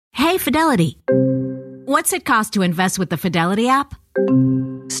Hey, Fidelity. What's it cost to invest with the Fidelity app?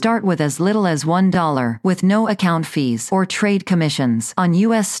 Start with as little as $1 with no account fees or trade commissions on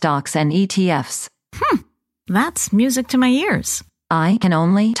U.S. stocks and ETFs. That's music to my ears. I can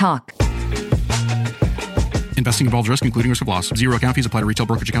only talk. Investing involves risk, including risk of loss. Zero account fees apply to retail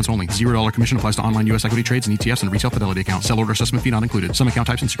brokerage accounts only. $0 commission applies to online U.S. equity trades and ETFs and retail Fidelity account. Sell order assessment fee not included. Some account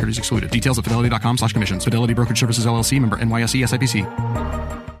types and securities excluded. Details at fidelity.com/commissions. Fidelity Brokerage Services, LLC, member NYSE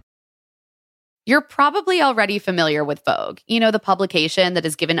SIPC. You're probably already familiar with Vogue. You know, the publication that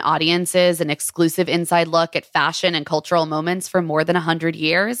has given audiences an exclusive inside look at fashion and cultural moments for more than 100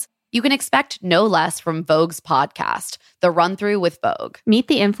 years. You can expect no less from Vogue's podcast, The Run Through with Vogue. Meet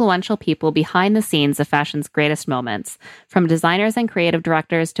the influential people behind the scenes of fashion's greatest moments, from designers and creative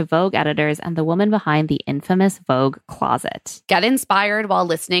directors to Vogue editors and the woman behind the infamous Vogue closet. Get inspired while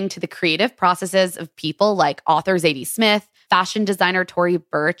listening to the creative processes of people like author Zadie Smith, fashion designer Tory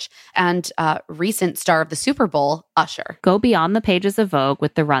Burch, and recent star of the Super Bowl, Usher. Go beyond the pages of Vogue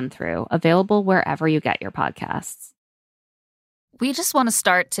with The Run Through, available wherever you get your podcasts. We just want to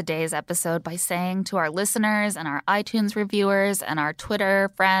start today's episode by saying to our listeners and our iTunes reviewers and our Twitter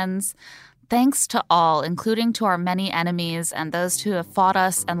friends, thanks to all, including to our many enemies and those who have fought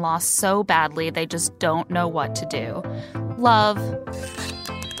us and lost so badly they just don't know what to do. Love.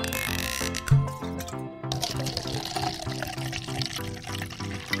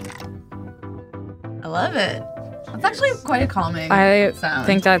 I love it. It's actually quite a calming sound. I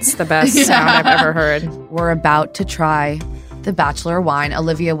think that's the best sound I've ever heard. We're about to try the Bachelor wine.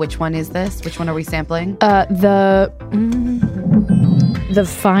 Olivia, which one is this? Which one are we sampling? The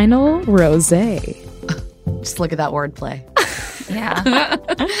final rosé. Just look at that wordplay. Yeah.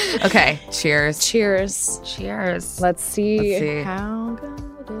 Okay, cheers. Cheers. Cheers. Let's see. How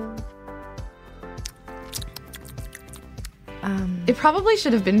good it probably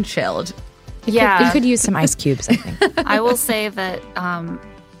should have been chilled. Yeah. You could use some ice cubes, I think. I will say that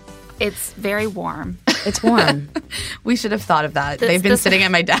it's very warm. It's warm. We should have thought of that. They've been sitting at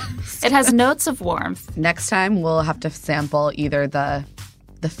my desk. It has notes of warmth. Next time, we'll have to sample either the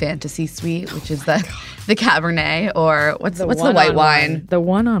Fantasy Suite, which is the Cabernet, or what's the white wine? The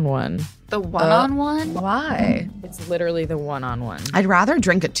one-on-one. The one-on-one? Why? It's literally the one-on-one. I'd rather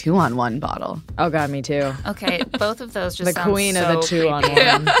drink a 2-on-1 bottle. Oh, God, me too. Okay, both of those just the sound queen so of the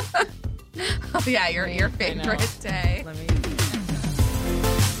 2-on-1. Oh, yeah, your favorite day. Let me...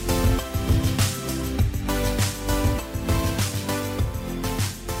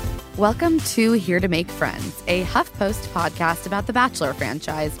 Welcome to Here to Make Friends, a HuffPost podcast about the Bachelor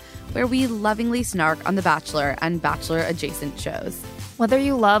franchise, where we lovingly snark on The Bachelor and Bachelor-adjacent shows. Whether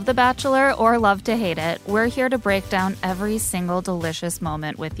you love The Bachelor or love to hate it, we're here to break down every single delicious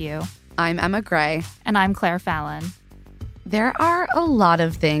moment with you. I'm Emma Gray. And I'm Claire Fallon. There are a lot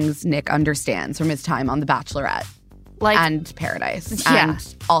of things Nick understands from his time on The Bachelorette. And Paradise. Yeah.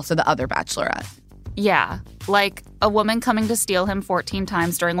 And also the other Bachelorette. Yeah, like a woman coming to steal him 14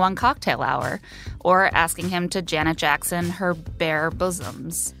 times during one cocktail hour, or asking him to Janet Jackson her bare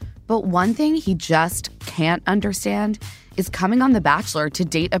bosoms. But one thing he just can't understand is coming on The Bachelor to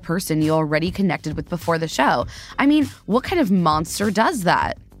date a person you already connected with before the show. I mean, what kind of monster does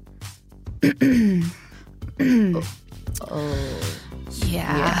that?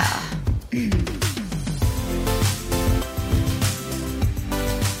 Yeah.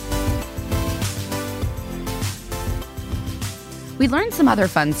 We learned some other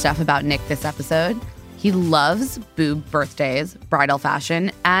fun stuff about Nick this episode. He loves boob birthdays, bridal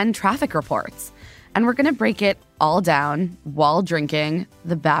fashion, and traffic reports. And we're going to break it all down while drinking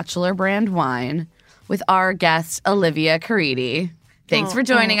the Bachelor brand wine with our guest, Olivia Caridi. Thanks for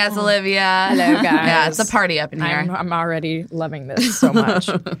joining us, Olivia. Hello, guys. Yeah, it's a party up in here. I'm already loving this so much.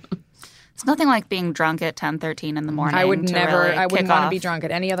 It's nothing like being drunk at 10:13 in the morning. I would never, really I wouldn't kick want to off. be drunk at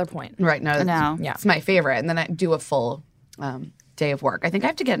any other point. Right, no. No. It's my favorite. And then I do a full day of work. I think I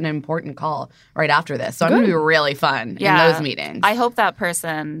have to get an important call right after this. So I'm going to be really fun in those meetings. I hope that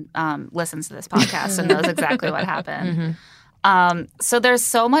person listens to this podcast and knows exactly what happened. So there's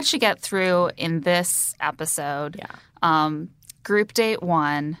so much to get through in this episode. Yeah. Group date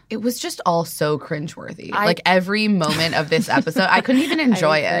 1. It was just all so cringeworthy. Like every moment of this episode, I couldn't even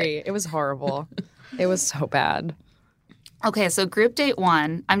enjoy it. It was horrible. It was so bad. Okay, so group date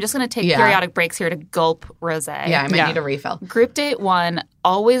 1. I'm just going to take periodic breaks here to gulp rosé. Yeah, I might need a refill. Group date 1,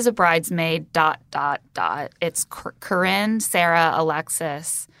 always a bridesmaid, ... It's Corinne, Sarah,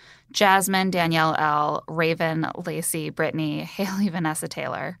 Alexis, Jasmine, Danielle L., Raven, Lacey, Brittany, Haley, Vanessa,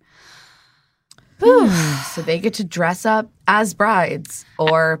 Taylor. So they get to dress up as brides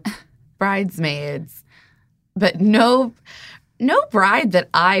or bridesmaids, but no no bride that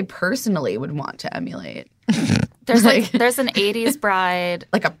I personally would want to emulate. There's there's an 80s bride.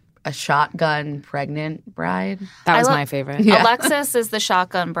 Like a shotgun pregnant bride. That was my favorite. Yeah. Alexis is the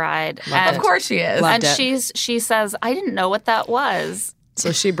shotgun bride. Of course she is. Loved And it. she says, I didn't know what that was.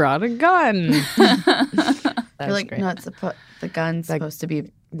 So she brought a gun. You're like, great. no, it's the gun's supposed to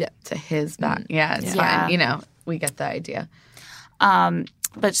be to his back. Yeah, it's Yeah. fine. You know, we get the idea.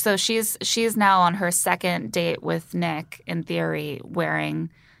 But so she's now on her second date with Nick, in theory, wearing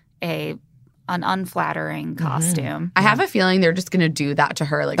an unflattering costume. I have a feeling they're just going to do that to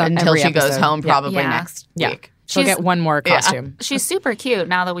her until every she goes episode. home, probably Yeah. next week. She'll get one more costume. She's super cute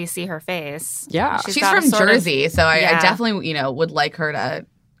now that we see her face. Yeah. She's got a from sort of- Jersey, so I Yeah. definitely, would like her to,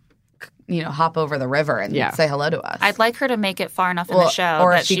 hop over the river and say hello to us. I'd like her to make it far enough in Well, the show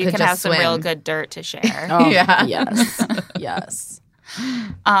or that if she she could can just have some real swim. good dirt to share. Oh, Yeah. Yes. Yes.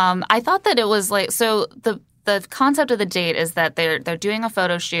 I thought that it was so the concept of the date is that they're doing a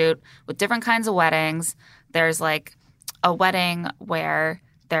photo shoot with different kinds of weddings. There's like a wedding where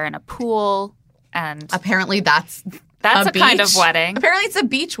they're in a pool, and Apparently that's a kind of beach. wedding. Apparently it's a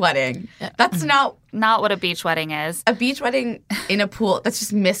beach wedding. That's not Not what a beach wedding is. a beach wedding in a pool. That's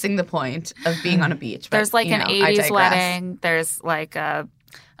just missing the point of being on a beach. But, There's like an I 80s digress. wedding. There's like an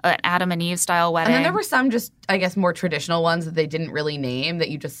Adam and Eve style wedding. And then there were some just, I guess, more traditional ones that they didn't really name that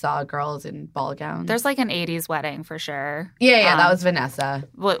you just saw girls in ball gowns. There's like an 80s wedding for sure. yeah, that was Vanessa.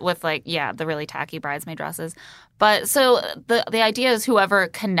 With the really tacky bridesmaid dresses. But so the idea is whoever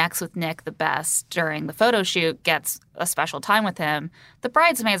connects with Nick the best during the photo shoot gets a special time with him. The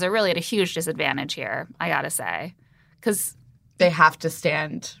bridesmaids are really at a huge disadvantage here, I gotta say, because They have to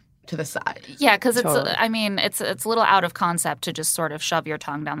stand to the side. yeah, because Totally. it's a little out of concept to just sort of shove your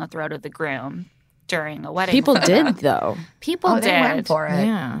tongue down the throat of the groom during a wedding. People did, though. People Oh, did. they went for it.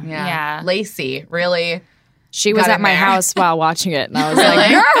 Yeah. Yeah. Lacey, really? She was Got at in my there. house while watching it, and I was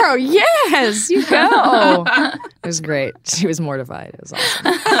like, girl, yes, you go. It was great. She was mortified. It was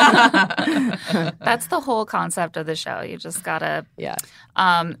awesome. That's the whole concept of the show. You just gotta Yeah.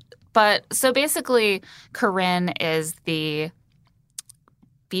 But so basically, Corinne is the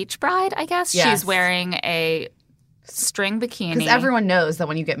beach bride, I guess. Yes. She's wearing a string bikini. Because everyone knows that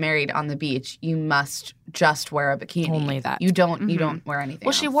when you get married on the beach, you must just wear a bikini. Only that. You don't. You don't wear anything.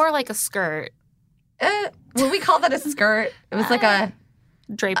 Well, she else. wore like a skirt, Would we call that a skirt? It was like a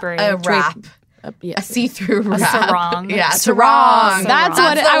drapery. wrap, Yeah. a see-through wrap. sarong. Yeah, Sarong. That's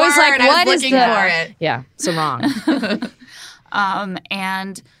what the I was like, word. what I is was looking the- for it. Yeah. Sarong.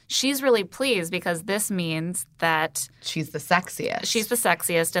 And she's really pleased because this means that She's the sexiest. she's the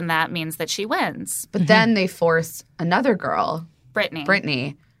sexiest, and that means that she wins. But then they force another girl, Brittany.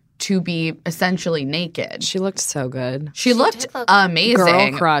 Brittany, to be essentially naked. She looked so good. She looked did look- amazing.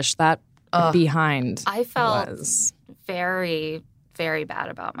 Girl crush. That behind I felt was. very, very bad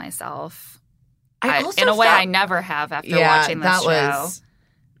about myself. I also in a way felt- I never have after yeah, watching this that show. was.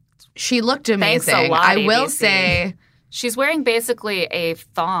 She looked Thanks a amazing. lot, I will ABC. say, She's wearing basically a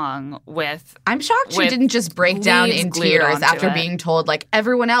thong with I'm shocked she With didn't just break down leaves in glued tears onto after it. being told, like,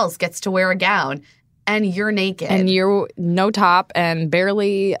 everyone else gets to wear a gown and you're naked. And you're no top and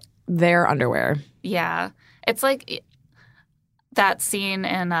barely their underwear. yeah. It's like that scene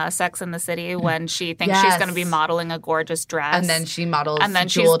in Sex and the City when she thinks she's Yes. going to be modeling a gorgeous dress, And then she models and then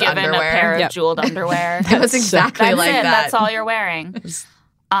she's jeweled given underwear. a pair of Yep. jeweled underwear. It was exactly That's like it. that. That's all you're wearing.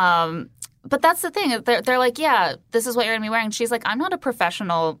 But that's the thing. They're like, yeah, this is what you're going to be wearing. She's like, I'm not a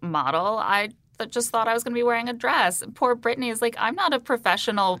professional model. I just thought I was going to be wearing a dress. Poor Brittany is like, I'm not a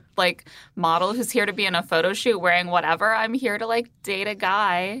professional like model who's here to be in a photo shoot wearing whatever. I'm here to like date a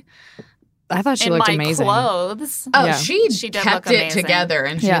guy I thought she in looked my amazing. clothes. Oh, Yeah. she She did kept look it amazing. together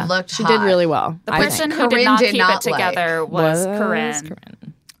and she Yeah, looked she hot. did really well. The I person think. who did Corinne not did keep not it like. together was Was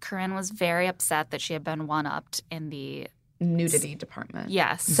Corinne. Corinne was very upset that she had been one-upped in the Nudity department.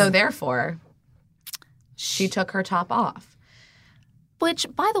 yes. So therefore, she took her top off. Which,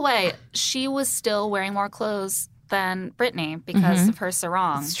 by the way, she was still wearing more clothes than Brittany because of her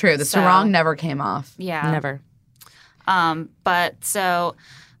sarong. It's true. The So, sarong never came off. Yeah. Never. But so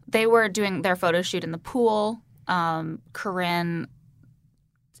they were doing their photo shoot in the pool. Corinne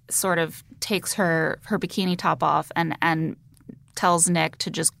sort of takes her bikini top off and tells Nick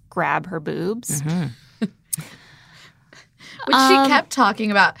to just grab her boobs. Which she kept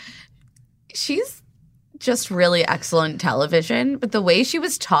talking about. She's just really excellent television, but the way she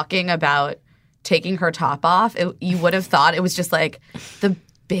was talking about taking her top off, you would have thought it was just like the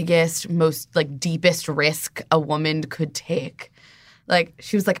biggest, most like deepest risk a woman could take. Like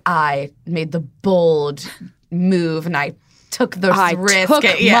she was like, I made the bold move and I took the I risk. took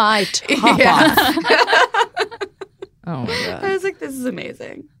Yeah. my top off. Oh, my God. I was like, this is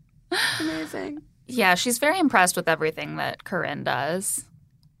amazing. Amazing. Yeah, she's very impressed with everything that Corinne does.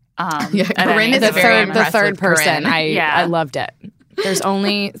 Yeah, at Corinne any is The very given third, the impressed third with person. Corinne. I loved it. There's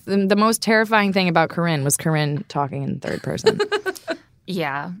only the most terrifying thing about Corinne was Corinne talking in third person.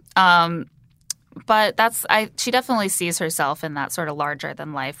 Yeah. But she definitely sees herself in that sort of larger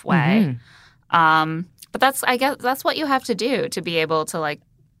than life way. But I guess that's what you have to do to be able to like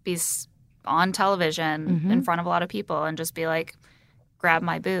be on television in front of a lot of people and just be like, grab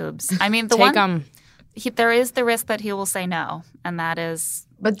my boobs. I mean, there is the risk that he will say no, and that is.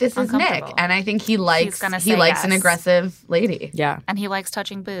 But this is Nick, uncomfortable. and I think he likes an yes. aggressive lady. Yeah. And he likes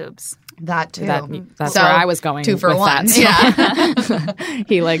touching boobs. That too. That's So, where I was going 2 for with 1. that. Yeah.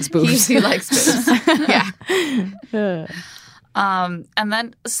 He likes boobs. he likes boobs. Yeah. And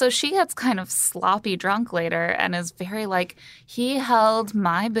then, so she gets kind of sloppy drunk later and is very like, he held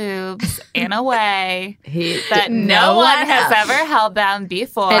my boobs in a way that no one has ever held them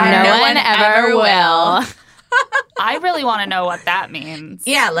before. And no one ever will. I really want to know what that means.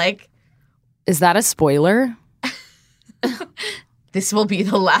 Yeah, like, Is that a spoiler? this will be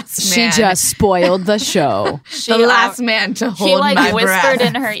the last She man. just spoiled the show. the last man to hold He like my whispered breath.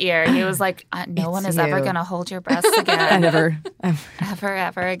 in her ear. He was like, "No one is ever you. going to hold your breasts again, ever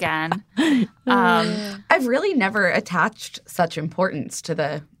again." I've really never attached such importance to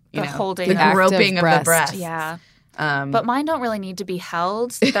the holding the the active groping of the breast. breast. Yeah, but mine don't really need to be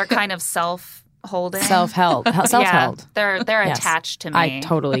held. They're kind of self-holding, Self-held. Self-held. Yeah, they're Yes. attached to me. I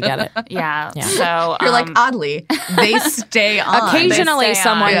totally get it. Yeah. So You're like, oddly, they stay on. Occasionally, They stay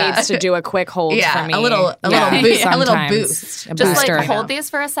someone on. needs to do a quick hold Yeah, for me. a little boost, a little sometimes. boost. A just booster. like hold these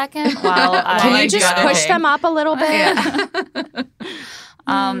for a second while I Can I you do just other push things. them up a little bit?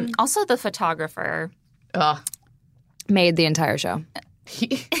 Also, the photographer. Ugh. Made the entire show.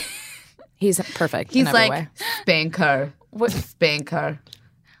 He's perfect in He's every like way. spanker, spanker.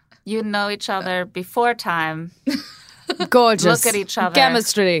 You know each other before time. Gorgeous. Look at each other.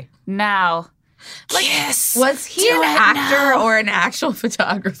 Chemistry. Now. Was he an actor or an actual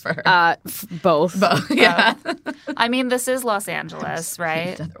photographer? Both. Both. Yeah. I mean, this is Los Angeles,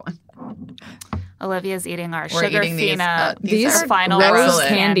 right? Another one. Olivia's eating our We're sugar eating these, fina. These are final rose rose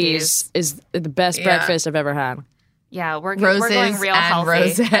candies is the best Yeah. breakfast I've ever had. Yeah, we're Roses going real and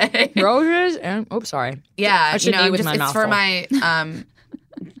healthy. rosé. Roses and sorry. Yeah, I should eat with my it's mouth for full. my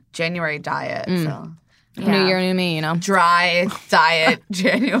January diet. So New year, new me. You know. dry diet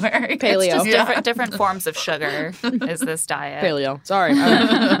January. Paleo. Just different forms of sugar is this diet. Paleo. Sorry.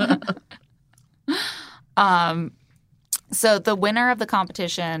 So the winner of the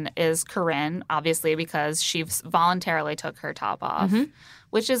competition is Corinne, obviously, because she voluntarily took her top off,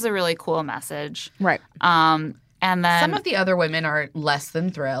 which is a really cool message. Right. And then Some of the other women are less than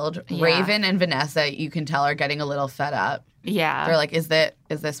thrilled. Yeah. Raven and Vanessa, you can tell, are getting a little fed up. yeah, They're like, is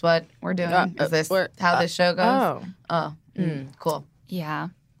this what we're doing? Is this how this show goes? Cool. yeah.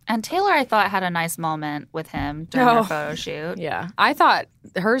 And Taylor, I thought, had a nice moment with him during Oh. their photo shoot. Yeah. I thought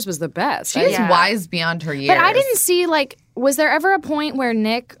hers was the best. She is Yeah. wise beyond her years. But I didn't see, like, was there ever a point where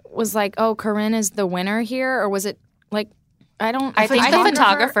Nick was like, oh, Corinne is the winner here? Or was it, like, I don't... I think the photographer-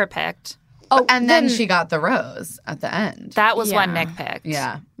 photographer picked. Oh, And then she got the rose at the end. That was when Yeah. Nick picked.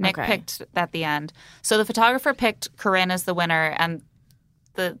 Yeah. Nick Okay. picked at the end. So the photographer picked Corinne as the winner, and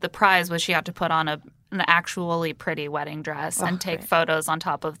the prize was she had to put on an actually pretty wedding dress and take photos on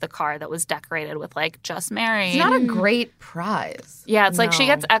top of the car that was decorated with like "Just Married." It's not a great prize. Yeah, it's like she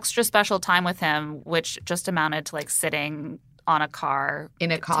No. gets extra special time with him, which just amounted to like sitting on a car.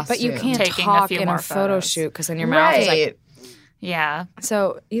 In a costume. But you can't Taking a talk few in more a photo photos. shoot because then your mouth is like... Right. Yeah.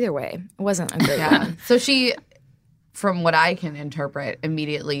 So either way, it wasn't a great Yeah. one. So she, from what I can interpret,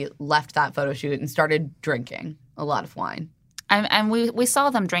 immediately left that photo shoot and started drinking a lot of wine. And we saw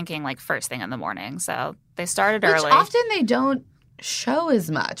them drinking like first thing in the morning, so they started Which early. often they don't show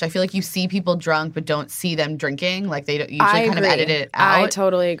as much. I feel like you see people drunk but don't see them drinking. Like they don't usually I kind of agree. edit it out. I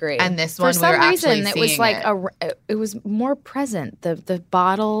totally agree. And this For one, some we were reason, actually it was seeing like it was more present. The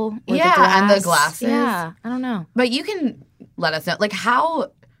bottle, or Yeah, the glass. and the glasses. Yeah, I don't know. But you can let us know. Like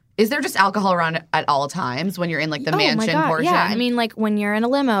how is there just alcohol around at all times when you're in like the Oh my mansion God, portion? yeah. I mean, like when you're in a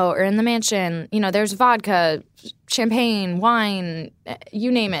limo or in the mansion, you know, there's vodka, champagne, wine,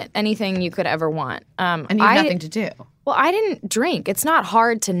 you name it, anything you could ever want. and you have nothing to do. Well, I didn't drink. It's not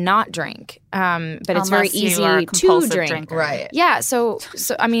hard to not drink, but it's very Unless you easy are a to compulsive drink. drinker. Right. Yeah, so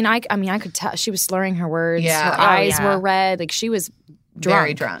I mean, I could tell she was slurring her words. Yeah. Her Oh, eyes yeah. were red. Like she was drunk.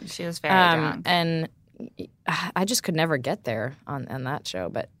 Very drunk. She was very drunk. And I just could never get there on that show.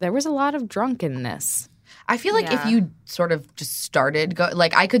 But there was a lot of drunkenness. I feel like if Yeah. you sort of just started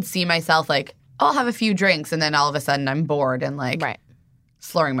like I could see myself like I'll have a few drinks and then all of a sudden I'm bored and like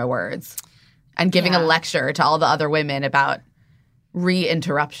slurring my words and giving a lecture to all the other women about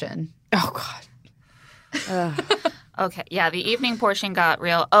re-interruption. Oh, God. Okay, yeah, the evening portion got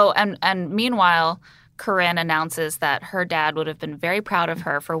real. Oh, and meanwhile, Corinne announces that her dad would have been very proud of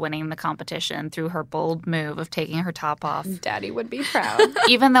her for winning the competition through her bold move of taking her top off. Daddy would be proud.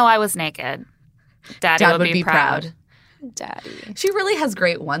 Even though I was naked, Daddy Dad would be proud. Daddy. She really has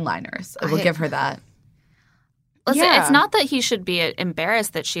great one-liners. I will give her that. Listen, Yeah. it's not that he should be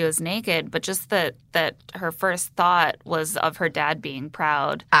embarrassed that she was naked, but just that her first thought was of her dad being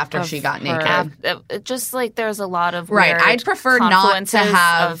proud. After she got naked. Just like there's a lot of Right. weird I'd prefer not to confluences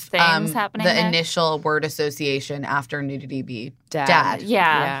have of things happening the there. initial word association after nudity be Dad. dad.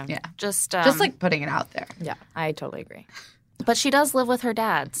 Yeah. Yeah. Just like putting it out there. Yeah, I totally agree. But she does live with her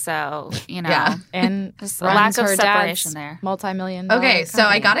dad, so, you know. Yeah. And There's a lack of her separation dad's there. multi-million-dollar Okay, so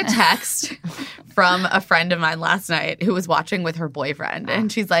I company. got a text from a friend of mine last night who was watching with her boyfriend.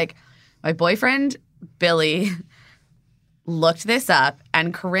 And she's like, my boyfriend, Billy, looked this up,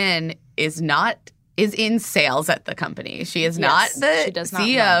 and Corinne is in sales at the company. She is not the she does not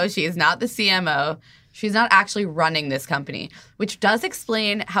CEO. run. She is not the CMO. She's not actually running this company, which does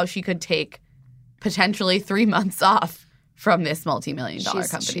explain how she could take potentially 3 months off from this multi-million-dollar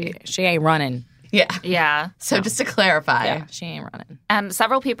company. She ain't running. Yeah. Yeah. So just to clarify. Yeah, she ain't running. And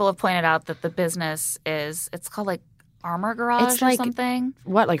several people have pointed out that the business it's called like Armor Garage It's or like something.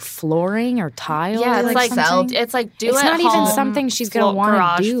 What, like flooring or tile? Yeah, or it's like something? it's like do It's at not even home something she's going to want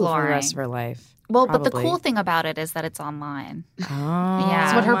garage to do for flooring. the rest of her life. Well, but the Probably. cool thing about it is that it's online. Oh, Yeah.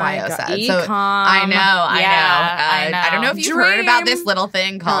 That's what her my bio God. said. So Ecom. I know. I know. I don't know if you've heard about this little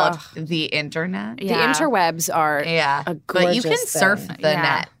thing called Ugh. the internet. The Yeah. interwebs are Yeah. a But you can gorgeous surf thing. the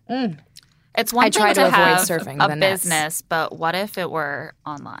Yeah. net. It's one I thing try to avoid have surfing a the nets. business, but what if it were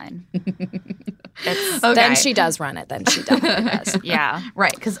online? It's Okay. Then she does run it. Then she definitely does. yeah.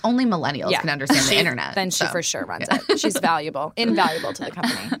 Right, because only millennials can understand the internet. Then she so. for sure runs it. She's invaluable to the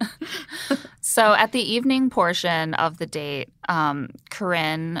company. So at the evening portion of the date,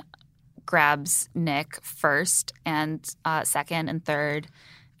 Corinne grabs Nick first and second and third,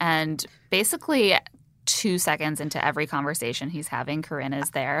 and basically 2 seconds into every conversation he's having, Corinne is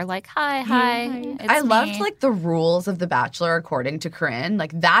there, like, hi, it's I loved me." like the rules of The Bachelor according to Corinne.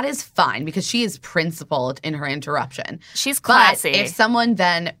 Like that is fine because she is principled in her interruption. She's classy. But if someone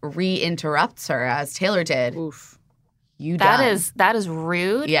then re-interrupts her as Taylor did, you that done. is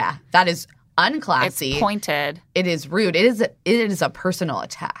rude. Yeah, that is unclassy. It's pointed. It is rude. It is a personal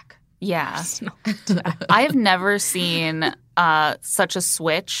attack. Yeah. I have never seen such a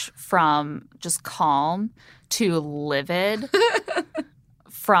switch from just calm to livid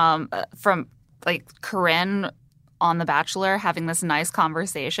from like Corinne on The Bachelor having this nice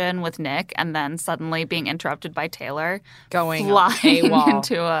conversation with Nick and then suddenly being interrupted by Taylor Going flying AWOL.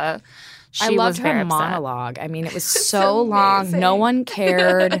 into a I she loved was very her upset. monologue. I mean, it was so long. No one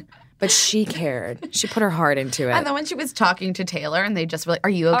cared, but she cared. She put her heart into it. And then when she was talking to Taylor and they just were like, are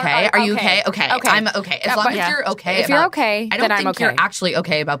you okay? Are you okay? Okay. I'm okay. As long as you're okay. If you're okay, I don't then think I'm okay. you're actually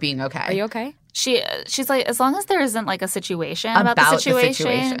okay about being okay. Are you okay? She's like, as long as there isn't like a situation About about the the situation,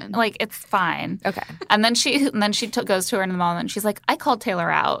 situation. like it's fine. Okay. And then she goes to her in the moment. And she's like, I called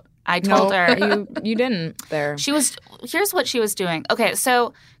Taylor out. I told her you didn't there. here's what she was doing. Okay,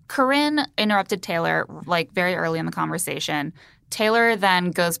 so Corinne interrupted Taylor like very early in the conversation. Taylor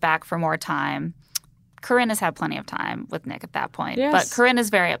then goes back for more time. Corinne has had plenty of time with Nick at that point, Yes. but Corinne is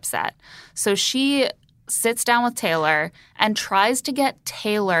very upset. So she sits down with Taylor and tries to get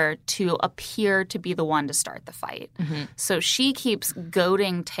Taylor to appear to be the one to start the fight. Mm-hmm. So she keeps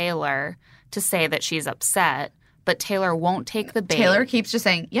goading Taylor to say that she's upset, but Taylor won't take the bait. Taylor keeps just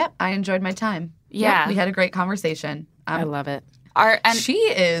saying, yep, I enjoyed my time. Yeah. Yep, we had a great conversation. I love it. And She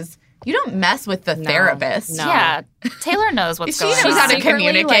is, you don't mess with the therapist. No. yeah, Taylor knows what's She going knows on. how to Secretly,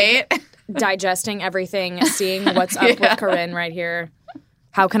 communicate. Digesting everything, seeing what's up with Corinne right here.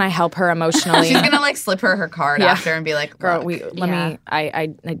 How can I help her emotionally? She's going to like slip her card Yeah. after and be like, Girl, "Look." I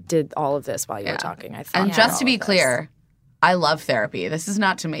did all of this while you were talking. I thought And about just to all be of this. clear, I love therapy. This is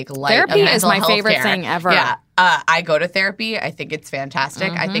not to make light Therapy of is mental my health favorite care. thing ever. Yeah. I go to therapy. I think it's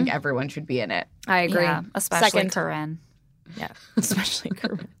fantastic. I think everyone should be in it. I agree. Yeah, especially Second. Corinne. Yeah, especially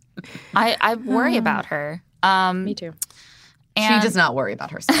Corinne. I worry about her. Me too. She And does not worry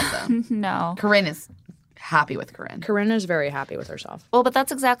about herself, though. no. Corinne is happy with Corinne. Corinne is very happy with herself. Well, but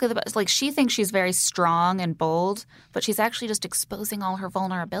that's exactly the best. Like she thinks she's very strong and bold, but she's actually just exposing all her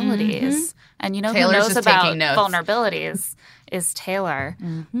vulnerabilities. And you know Taylor's who knows just about taking notes. vulnerabilities is Taylor.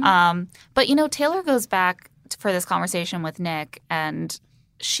 But you know Taylor goes back for this conversation with Nick, and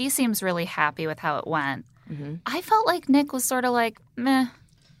she seems really happy with how it went. Mm-hmm. I felt like Nick was sort of like, meh.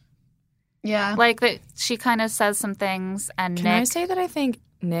 Yeah. Like that she kind of says some things and Can Nick... I say that I think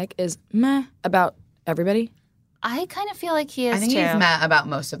Nick is meh about everybody? I kind of feel like he is, I think too. he's mad about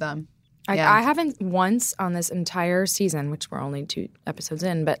most of them. I haven't once on this entire season, which we're only 2 episodes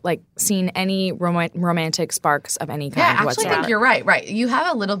in, but like seen any romantic sparks of any kind Yeah, I actually whatsoever. think you're right. Right. You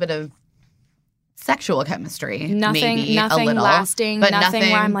have a little bit of sexual chemistry. Nothing maybe, a little, lasting, but nothing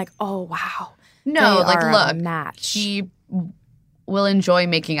where I'm like, oh, wow. No, they like, are look, a match. he will enjoy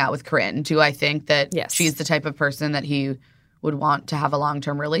making out with Corinne. Do I think that Yes. she's the type of person that he would want to have a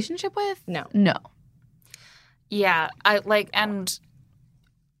long-term relationship with? No. Yeah, and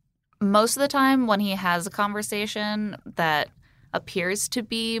most of the time when he has a conversation that appears to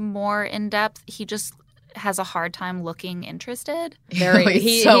be more in-depth, he just has a hard time looking interested.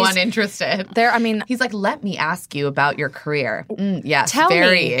 He's uninterested. He's like, let me ask you about your career. Yes, tell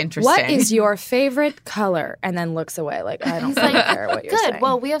very me, interesting. what is your favorite color? And then looks away like, I don't really care what you're saying. Good.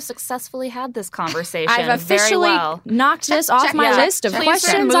 Well, we have successfully had this conversation. I've officially very well. knocked this off my list of Please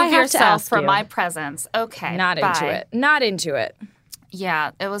questions remove I have to yourself ask from you. my presence. Okay, Not bye. into it. Not into it.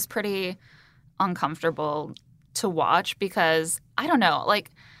 Yeah, it was pretty uncomfortable to watch because, I don't know,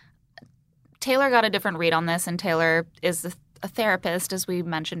 like, Taylor got a different read on this, and Taylor is a therapist, as we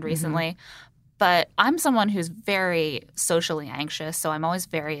mentioned recently. But I'm someone who's very socially anxious, so I'm always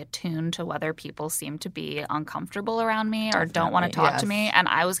very attuned to whether people seem to be uncomfortable around me or don't want to talk to me. And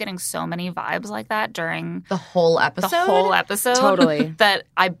I was getting so many vibes like that during the whole episode. Totally. That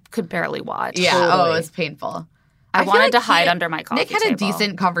I could barely watch. Yeah. Totally. Oh, it was painful. I feel wanted like to hide under my coffee Nick had table. a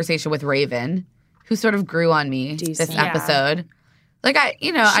decent conversation with Raven, who sort of grew on me this Decent. episode. Like, I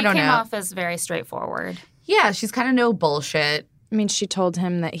don't know. She came off as very straightforward. Yeah, she's kind of no bullshit. I mean, she told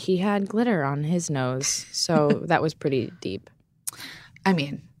him that he had glitter on his nose, so that was pretty deep. I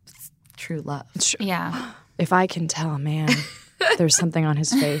mean, it's true love. Yeah. If I can tell a man there's something on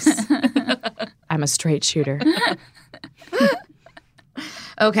his face, I'm a straight shooter.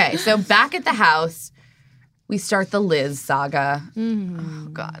 Okay, so back at the house, we start the Liz saga. Oh,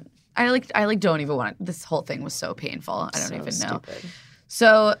 God. I don't even want it. This whole thing was so painful. I don't even know. Stupid.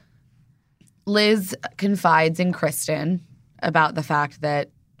 So Liz confides in Kristen about the fact that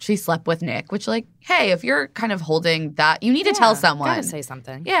she slept with Nick, which, like, hey, if you're kind of holding that, you need to tell someone. Gotta say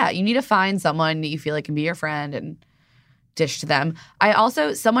something. Yeah, you need to find someone that you feel like can be your friend and dish to them.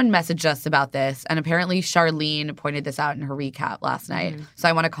 Someone messaged us about this, and apparently Charlene pointed this out in her recap last night. So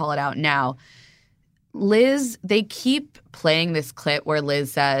I want to call it out now. Liz, they keep playing this clip where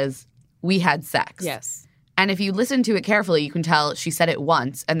Liz says, "We had sex." Yes. And if you listen to it carefully, you can tell she said it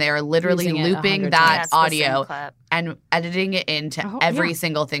once, and they are literally Using it looping 100 that times. Yes, the same audio clip. and editing it into every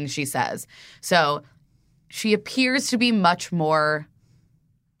single thing she says. So she appears to be much more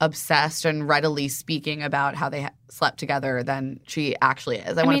obsessed and readily speaking about how they slept together than she actually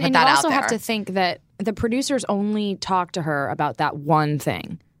is. I want to put that out there. You also have to think that the producers only talked to her about that one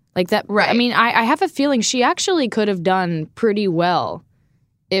thing. Like that. Right. I mean, I have a feeling she actually could have done pretty well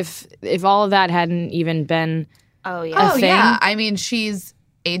if all of that hadn't even been Oh, yeah. Oh, thing. yeah. I mean, she's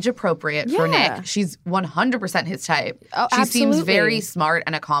age appropriate for Yeah. Nick. She's 100% his type. Oh, she seems absolutely. very smart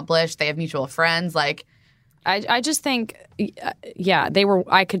and accomplished. They have mutual friends. Like, I just think,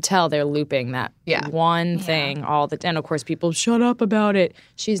 I could tell they're looping that one thing all the time. And of course, people shut up about it.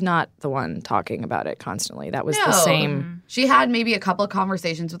 She's not the one talking about it constantly. That was the same. She had maybe a couple of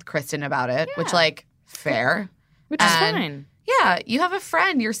conversations with Kristen about it, which, like, fair. Which is And, fine. Yeah, you have a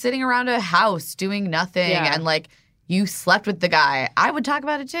friend. You're sitting around a house doing nothing, Yeah. and, like, you slept with the guy. I would talk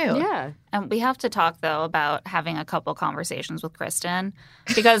about it too. Yeah. And we have to talk, though, about having a couple conversations with Kristen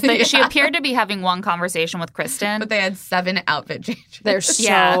because she appeared to be having one conversation with Kristen. But they had 7 outfit changes. There's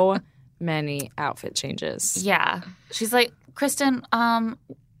so many outfit changes. Yeah. She's like, Kristen,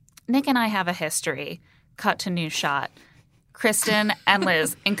 Nick and I have a history. Cut to new shot. Kristen and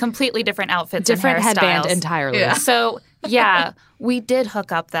Liz in completely different outfits Different and headband hairstyles. entirely. Yeah. So, yeah, we did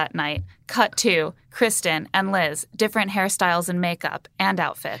hook up that night. Cut to Kristen and Liz, different hairstyles and makeup and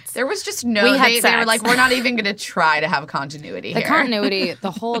outfits. There was just no. We had They were sex. like, we're not even going to try to have continuity The here. continuity, the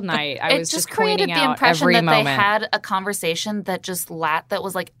whole night, I It was just just created pointing the out impression every that moment. they had a conversation that that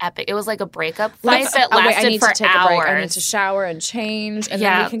was like epic. It was like a breakup fight that lasted I need for to take hours. a break. I need to shower and change, and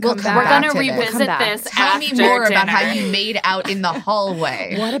Yeah, then we can we'll come come back. We're back going to to this. revisit We'll come this back. Tell after me more about dinner. how you made out in the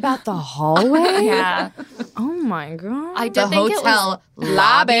hallway. What about the hallway? Yeah. Oh my god. I did The think it was hotel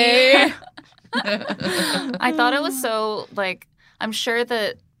lobby. I thought it was so, like, I'm sure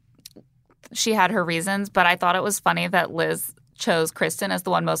that she had her reasons, but I thought it was funny that Liz chose Kristen as the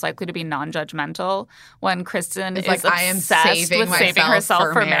one most likely to be non-judgmental when Kristen is like, I am saving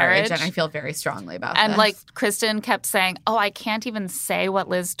herself for marriage. And I feel very strongly about and this. like Kristen kept saying, oh, I can't even say what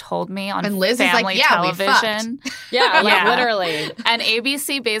Liz told me on and Liz family is like, television. Yeah, like, literally. And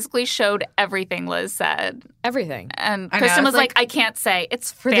ABC basically showed everything Liz said. Everything. And Kristen was like, I can't say.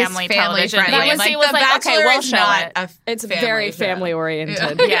 It's family television. Friendly. And ABC was like, okay, we'll show it. It's very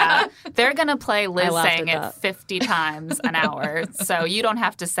family-oriented. Yeah. They're going to play Liz saying it that. 50 times an hour, so you don't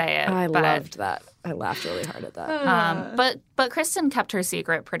have to say it. I loved that. I laughed really hard at that. But Kristen kept her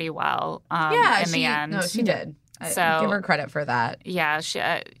secret pretty well in the end. No, she did. So give her credit for that. Yeah, she,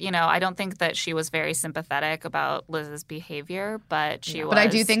 I don't think that she was very sympathetic about Liz's behavior, but she was. But I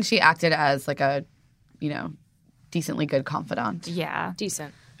do think she acted as like a, decently good confidant. Yeah.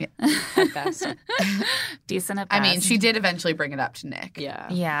 Decent. Yeah. At best. Decent at best. I mean, she did eventually bring it up to Nick. Yeah.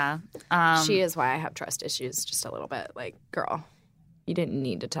 Yeah. She is why I have trust issues just a little bit. Like, girl, you didn't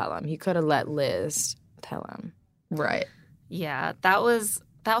need to tell him. He could have let Liz tell him. Right. Yeah. That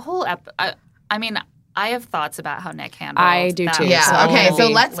whole I mean, I have thoughts about how Nick handled I do too. Yeah. Okay. So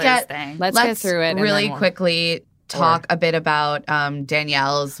let's get through it. Really quickly talk a bit about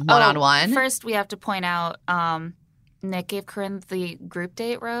Danielle's one-on-one. First, we have to point out Nick gave Corinne the group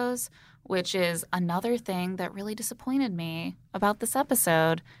date rose, which is another thing that really disappointed me about this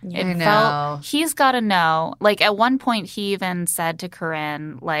episode. I know. He's got to know. Like, at one point, he even said to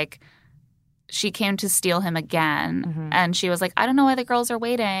Corinne, like, she came to steal him again. And she was like, I don't know why the girls are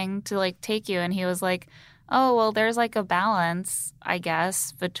waiting to, like, take you. And he was like, oh, well, there's, like, a balance, I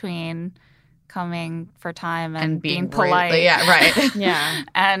guess, between coming for time and being polite. Yeah, right. Yeah.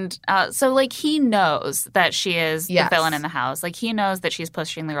 And so, like, he knows that she is the villain in the house. Like, he knows that she's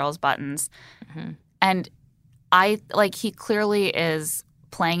pushing the girls' buttons. And he clearly is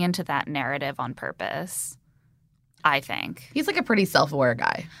playing into that narrative on purpose, I think. He's like a pretty self-aware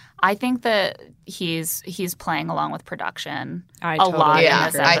guy. I think that he's playing along with production I a totally lot agree. in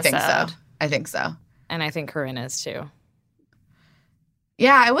this episode. I think so. And I think Corinne is too.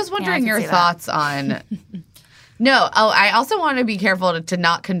 Yeah, I was wondering your thoughts on... No, I also want to be careful to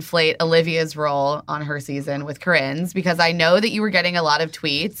not conflate Olivia's role on her season with Corinne's, because I know that you were getting a lot of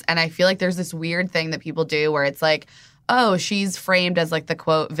tweets, and I feel like there's this weird thing that people do where it's like, oh, she's framed as like the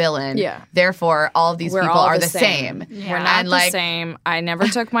quote villain. Yeah. Therefore, all of these people are the same. Yeah. We're not the same. I never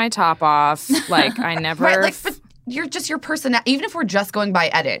took my top off. Like, I never... Right, like, but you're just your personality. Even if we're just going by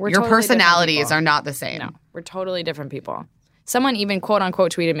edit, your totally personalities are not the same. No, we're totally different people. Someone even quote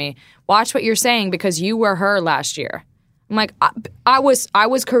unquote tweeted me, watch what you're saying because you were her last year. I'm like, I was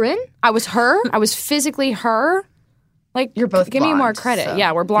Corinne? I was her? I was physically her? Like, you're both give blonde, me more credit. so.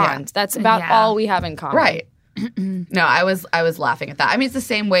 Yeah, we're blonde. Yeah. That's about all we have in common. Right. No, I was laughing at that. I mean, it's the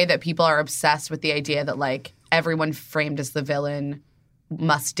same way that people are obsessed with the idea that like everyone framed as the villain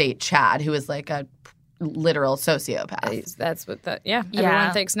must date Chad, who is like a literal sociopath. That's what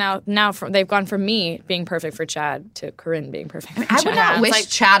everyone thinks now they've gone from me being perfect for Chad to Corinne being perfect for Chad. I would not wish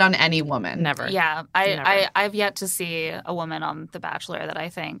Chad on any woman. Never. Yeah. I've yet to see a woman on The Bachelor that I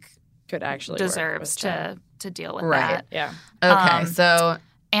think could actually deserves to deal with right. that. Yeah. Okay, so...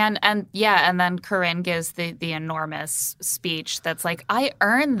 And then Corinne gives the enormous speech that's like, I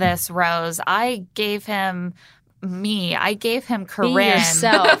earned this, Rose. I gave him me. I gave him Corinne. Be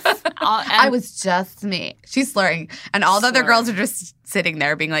yourself. I was just me. She's slurring. And all the other girls are just sitting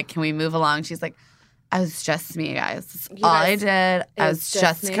there being like, can we move along? She's like, I was just me, guys. That's all I did. I was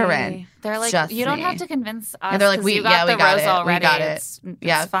just Corinne. They're like, just you don't me. have to convince us. And they're like, you got the rose already. We got it. It's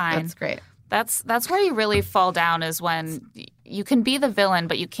yeah, fine. That's great. That's where you really fall down, is when you can be the villain,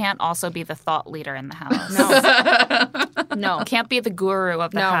 but you can't also be the thought leader in the house. No. You can't be the guru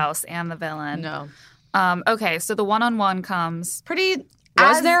of the house and the villain. No. Okay, so the one-on-one comes.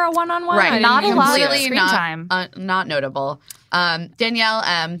 Was there a one-on-one? Right. Not a lot of Completely screen time. Not notable. Danielle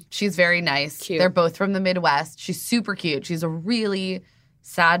M., she's very nice. Cute. They're both from the Midwest. She's super cute. She's a really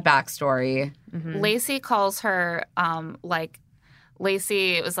sad backstory. Lacey calls her,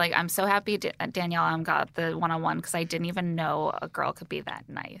 Lacey was like, I'm so happy Danielle M. got the one-on-one because I didn't even know a girl could be that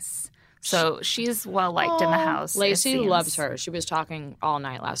nice. So she's well-liked in the house. Lacey loves her. She was talking all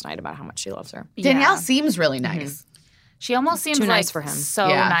night last night about how much she loves her. Danielle seems really nice. She almost seems Too like nice for him. So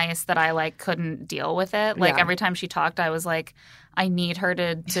nice that I like couldn't deal with it. Like every time she talked, I was like, I need her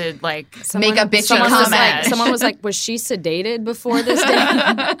to like make a bitchy comment. Someone was like, was she sedated before this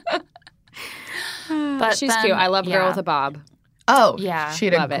day? But she's cute. I love Girl with a Bob. Oh, yeah. She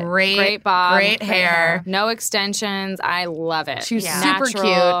had a great bob, great hair. No extensions. I love it. She's super cute.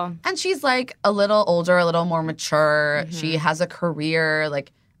 And she's like a little older, a little more mature. She has a career.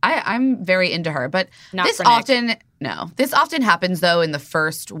 Like, I'm very into her. But Not this for Nick. often this often happens though in the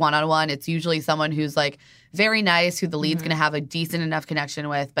first one-on-one. It's usually someone who's like very nice, who the lead's going to have a decent enough connection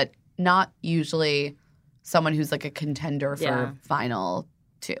with, but not usually someone who's like a contender for final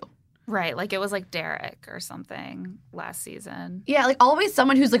 2. Right, like it was like Derek or something last season. Yeah, like always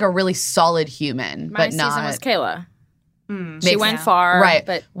someone who's like a really solid human, My but not. season was Kayla. Mm. She went far, Right.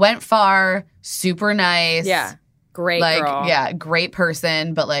 but went far, super nice. yeah, great Like, girl. yeah, great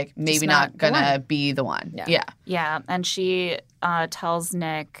person, but like maybe Just not not the gonna one. be the one. Yeah. Yeah. Yeah, and she tells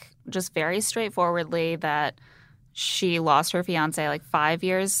Nick just very straightforwardly that she lost her fiance like 5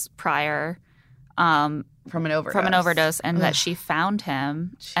 years prior From an overdose. and that she found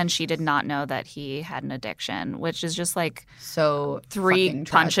him and she did not know that he had an addiction, which is just like So 3 fucking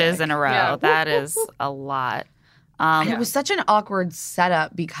punches tragic. in a row. Yeah. That is a lot. And it was such an awkward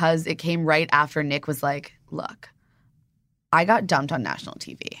setup because it came right after Nick was like, look, I got dumped on national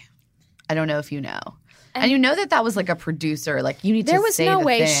TV. I don't know if you know. And you know that was like a producer. Like, you need There to was say no the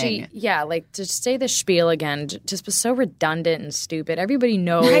way thing. like to say the spiel again just was so redundant and stupid. Everybody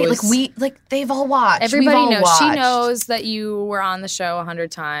knows. Right, they've all watched. Everybody We've all knows. She watched. knows that you were on the show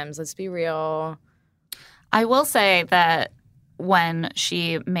 100 times. Let's be real. I will say that when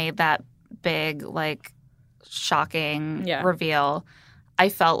she made that big, like, shocking reveal, I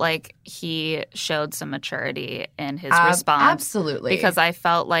felt like he showed some maturity in his response. Absolutely. Because I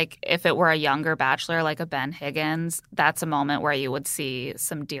felt like if it were a younger Bachelor, like a Ben Higgins, that's a moment where you would see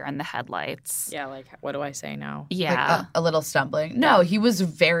some deer in the headlights. Yeah, like, what do I say now? Yeah. Like a little stumbling. No, he was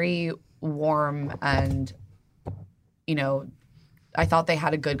very warm and, I thought they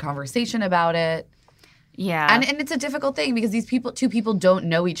had a good conversation about it. Yeah. And it's a difficult thing because these two people don't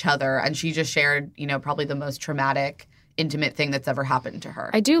know each other, and she just shared, probably the most traumatic, intimate thing that's ever happened to her.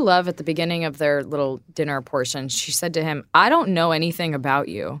 I do love at the beginning of their little dinner portion, she said to him, I don't know anything about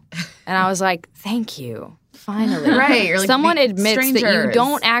you. And I was like, thank you. Finally. Right. You're like, someone admits that you strangers.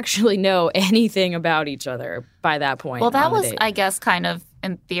 don't actually know anything about each other by that point. Well, that on the was, date. I guess, kind of,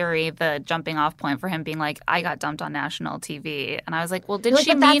 in theory, the jumping off point for him being like, I got dumped on national TV. And I was like, well, did Like,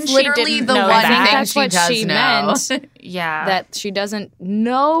 she but mean that's she literally didn't the know one I think that? thing that's she what does she know. meant. Yeah. That she doesn't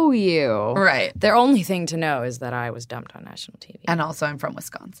know you. Right. Their only thing to know is that I was dumped on national TV. And also, I'm from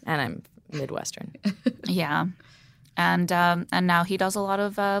Wisconsin. And I'm Midwestern. Yeah. And now he does a lot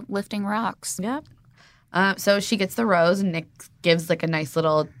of lifting rocks. Yep. So she gets the rose, and Nick gives like a nice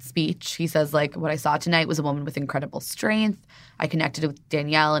little speech. He says, like, what I saw tonight was a woman with incredible strength. I connected with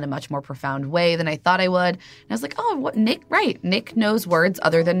Danielle in a much more profound way than I thought I would. And I was like, oh, what Nick? Right. Nick knows words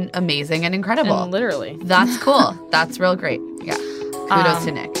other than amazing and incredible. And literally. That's cool. That's real great. Yeah. Kudos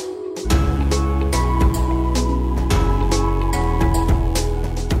to Nick.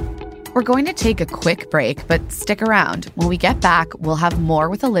 We're going to take a quick break, but stick around. When we get back, we'll have more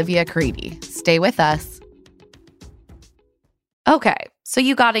with Olivia Caridi. Stay with us. Okay, so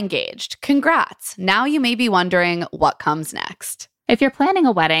you got engaged. Congrats. Now you may be wondering what comes next. If you're planning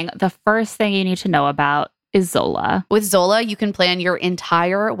a wedding, the first thing you need to know about is Zola. With Zola, you can plan your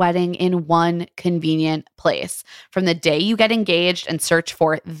entire wedding in one convenient place. From the day you get engaged and search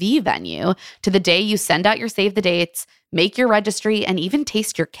for the venue to the day you send out your save the dates, make your registry, and even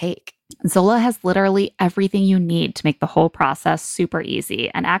taste your cake. Zola has literally everything you need to make the whole process super easy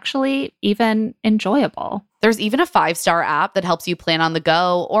and actually even enjoyable. There's even a 5-star app that helps you plan on the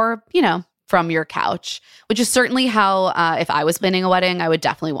go or, from your couch, which is certainly how, if I was planning a wedding, I would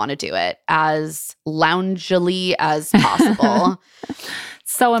definitely want to do it as loungily as possible.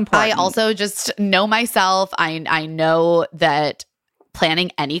 So important. I also just know myself. I know that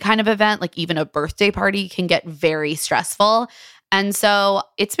planning any kind of event, like even a birthday party, can get very stressful. And so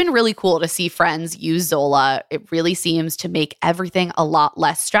it's been really cool to see friends use Zola. It really seems to make everything a lot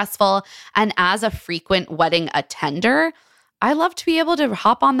less stressful. And as a frequent wedding attender, I love to be able to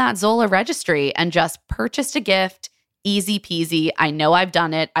hop on that Zola registry and just purchase a gift. Easy peasy. I know I've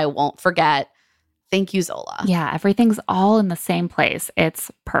done it. I won't forget. Thank you, Zola. Yeah, everything's all in the same place.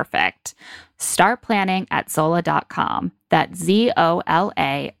 It's perfect. Start planning at Zola.com. That's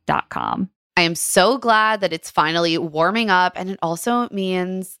ZOLA.com. I am so glad that it's finally warming up, and it also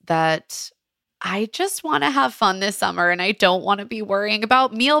means that I just want to have fun this summer and I don't want to be worrying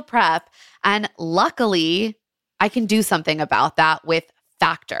about meal prep. And luckily, I can do something about that with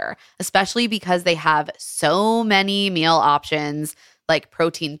Factor, especially because they have so many meal options like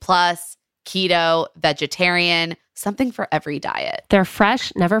Protein Plus, keto, vegetarian, something for every diet. Their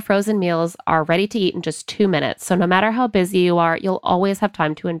fresh, never frozen meals are ready to eat in just 2 minutes. So no matter how busy you are, you'll always have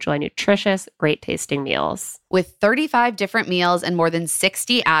time to enjoy nutritious, great tasting meals. With 35 different meals and more than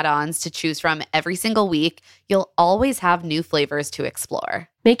 60 add-ons to choose from every single week, you'll always have new flavors to explore.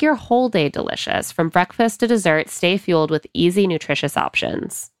 Make your whole day delicious. From breakfast to dessert, stay fueled with easy, nutritious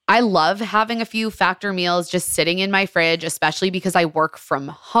options. I love having a few Factor meals just sitting in my fridge, especially because I work from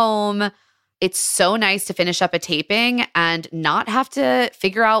home. It's so nice to finish up a taping and not have to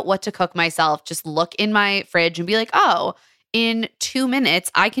figure out what to cook myself. Just look in my fridge and be like, oh, in 2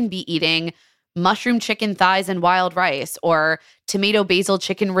 minutes, I can be eating mushroom chicken thighs and wild rice, or tomato basil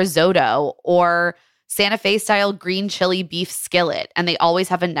chicken risotto, or Santa Fe style green chili beef skillet. And they always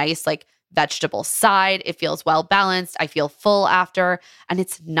have a nice vegetable side. It feels well balanced. I feel full after, and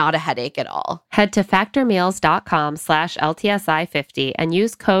it's not a headache at all. Head to factormeals.com/LTSI50 and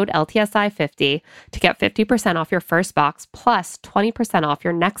use code LTSI50 to get 50% off your first box plus 20% off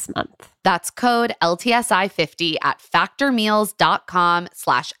your next month. That's code LTSI50 at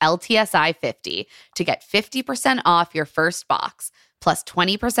factormeals.com/LTSI50 to get 50% off your first box plus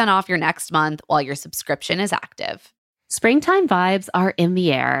 20% off your next month while your subscription is active. Springtime vibes are in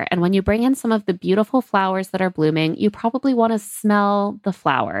the air, and when you bring in some of the beautiful flowers that are blooming, you probably want to smell the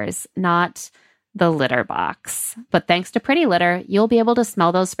flowers, not the litter box. But thanks to Pretty Litter, you'll be able to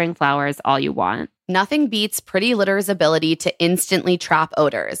smell those spring flowers all you want. Nothing beats Pretty Litter's ability to instantly trap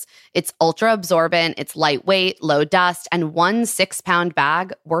odors. It's ultra absorbent, it's lightweight, low dust, and one 6-pound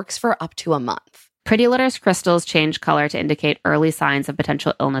bag works for up to a month. Pretty Litter's crystals change color to indicate early signs of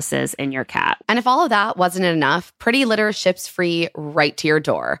potential illnesses in your cat. And if all of that wasn't enough, Pretty Litter ships free right to your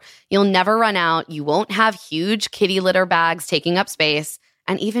door. You'll never run out. You won't have huge kitty litter bags taking up space.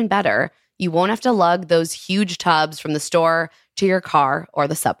 And even better, you won't have to lug those huge tubs from the store to your car or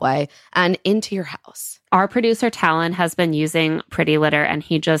the subway and into your house. Our producer, Talon, has been using Pretty Litter, and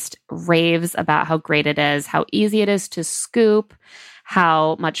he just raves about how great it is, how easy it is to scoop,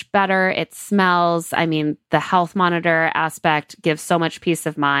 how much better it smells. I mean, the health monitor aspect gives so much peace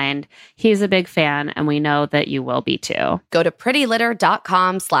of mind. He's a big fan, and we know that you will be too. Go to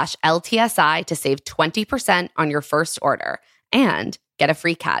prettylitter.com/LTSI to save 20% on your first order and get a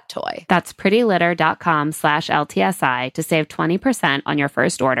free cat toy. That's prettylitter.com/LTSI to save 20% on your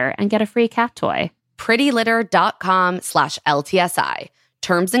first order and get a free cat toy. prettylitter.com/LTSI.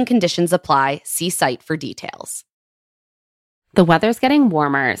 Terms and conditions apply. See site for details. The weather's getting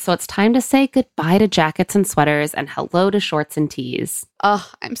warmer, so it's time to say goodbye to jackets and sweaters and hello to shorts and tees. Oh,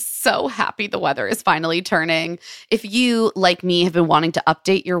 I'm so happy the weather is finally turning. If you, like me, have been wanting to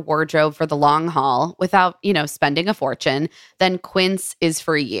update your wardrobe for the long haul without, spending a fortune, then Quince is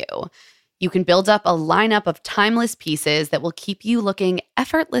for you. You can build up a lineup of timeless pieces that will keep you looking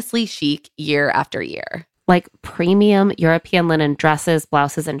effortlessly chic year after year. Like premium European linen dresses,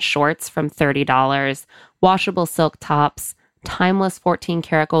 blouses, and shorts from $30, washable silk tops, timeless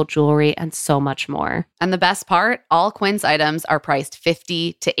 14-karat gold jewelry, and so much more. And the best part, all Quince items are priced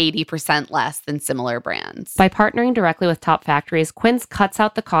 50 to 80% less than similar brands. By partnering directly with top factories, Quince cuts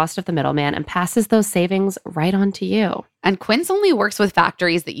out the cost of the middleman and passes those savings right on to you. And Quince only works with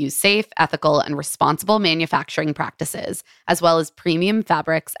factories that use safe, ethical, and responsible manufacturing practices, as well as premium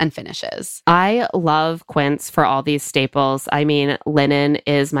fabrics and finishes. I love Quince for all these staples. I mean, linen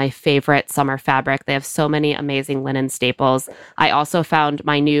is my favorite summer fabric. They have so many amazing linen staples. I also found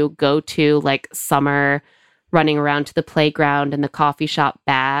my new go-to summer running around to the playground in the coffee shop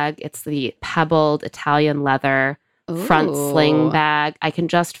bag. It's the pebbled Italian leather front sling bag. I can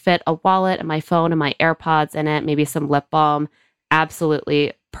just fit a wallet and my phone and my AirPods in it, maybe some lip balm.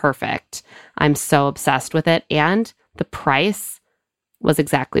 Absolutely perfect. I'm so obsessed with it. And the price was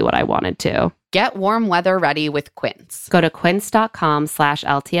exactly what I wanted to. Get warm weather ready with Quince. Go to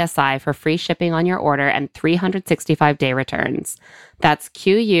quince.com/LTSI for free shipping on your order and 365-day returns. That's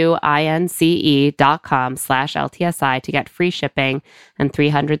QUINCE.com/LTSI to get free shipping and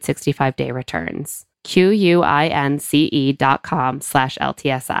 365-day returns.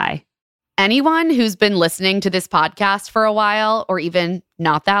 QUINCE.com/LTSI. Anyone who's been listening to this podcast for a while, or even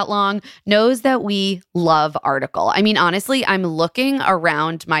not that long, knows that we love Article. I mean, honestly, I'm looking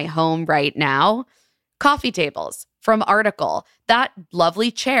around my home right now. Coffee tables from Article. That lovely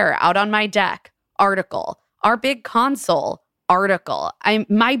chair out on my deck. Article. Our big console. Article.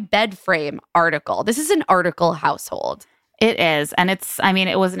 My bed frame. Article. This is an Article household. It is. And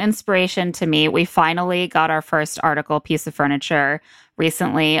it was an inspiration to me. We finally got our first Article piece of furniture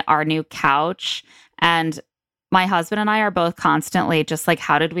recently, our new couch. And My husband and I are both constantly just like,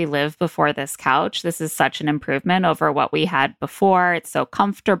 how did we live before this couch? This is such an improvement over what we had before. It's so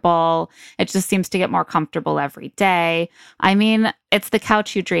comfortable. It just seems to get more comfortable every day. I mean, it's the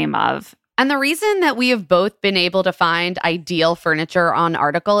couch you dream of. And the reason that we have both been able to find ideal furniture on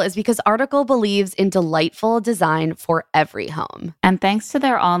Article is because Article believes in delightful design for every home. And thanks to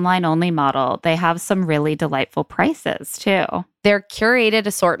their online-only model, they have some really delightful prices, too. Their curated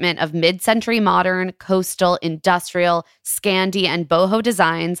assortment of mid-century modern, coastal, industrial, Scandi, and boho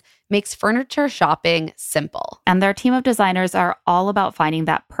designs makes furniture shopping simple. And their team of designers are all about finding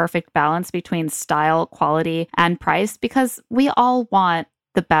that perfect balance between style, quality, and price, because we all want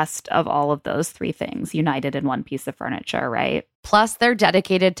the best of all of those three things united in one piece of furniture, right? Plus, they're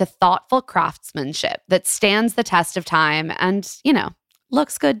dedicated to thoughtful craftsmanship that stands the test of time and,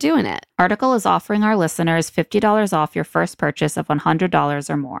 looks good doing it. Article is offering our listeners $50 off your first purchase of $100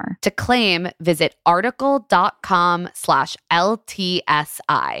 or more. To claim, visit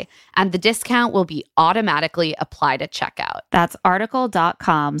article.com/LTSI, and the discount will be automatically applied at checkout. That's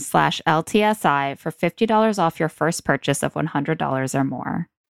article.com/LTSI for $50 off your first purchase of $100 or more.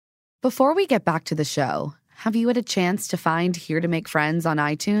 Before we get back to the show, have you had a chance to find Here to Make Friends on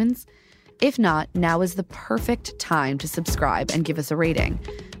iTunes? If not, now is the perfect time to subscribe and give us a rating.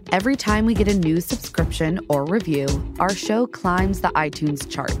 Every time we get a new subscription or review, our show climbs the iTunes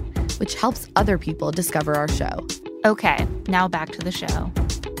chart, which helps other people discover our show. Okay, now back to the show.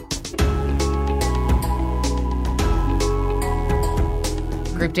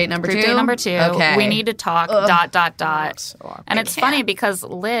 Group date number two? Group date number two. Okay. We need to talk, ... And it's funny because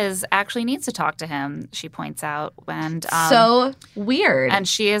Liz actually needs to talk to him, she points out. And so weird. And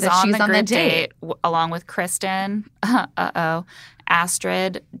she is on the group date along with Kristen,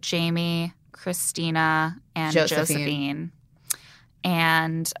 Astrid, Jamie, Christina, and Josephine.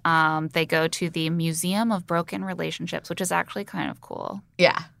 And they go to the Museum of Broken Relationships, which is actually kind of cool.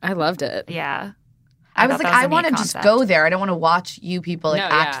 Yeah. I loved it. Yeah. I was like, I want to just go there. I don't want to watch you people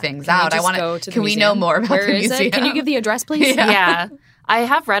act things out. I want to. Can we know more about the museum? Can you give the address, please? Yeah. I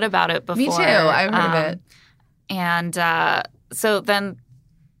have read about it before. Me too. I've heard of it. And so then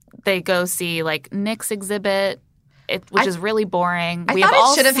they go see like Nick's exhibit, which is really boring. I thought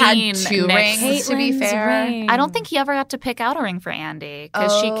it should have had two rings, to be fair. I don't think he ever got to pick out a ring for Andy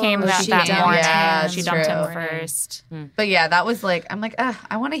because she came that morning. Yeah, she dumped him first. But yeah, that was like, I'm like,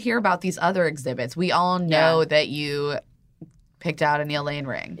 I want to hear about these other exhibits. We all know that you picked out a Neil Lane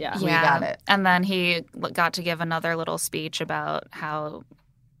ring. Yeah. We got it. And then he got to give another little speech about how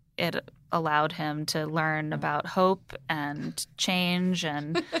it allowed him to learn about hope and change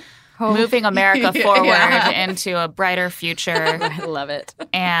and moving America forward into a brighter future. I love it.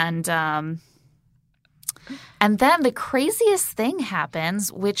 And then the craziest thing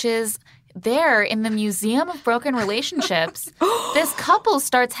happens, which is there in the Museum of Broken Relationships, this couple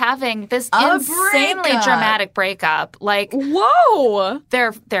starts having this insanely dramatic breakup. Like, whoa!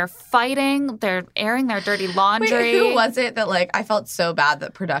 They're fighting. They're airing their dirty laundry. Wait, who was it that like I felt so bad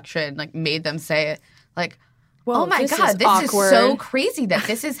that production like made them say it? Like, whoa, oh my God, this is so crazy that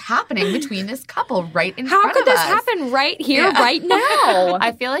this is happening between this couple right in front of us. How could this happen right here, right now?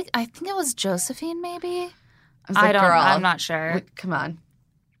 I think it was Josephine, maybe. I was like, girl, I'm not sure. Come on.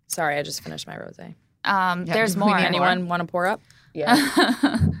 Sorry, I just finished my rosé. There's more. Anyone want to pour up? Yeah.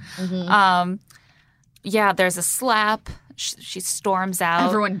 Yeah, there's a slap. She storms out.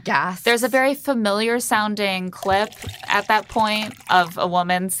 Everyone gasps. There's a very familiar sounding clip at that point of a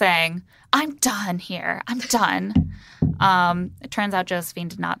woman saying, "I'm done here. I'm done." It turns out Josephine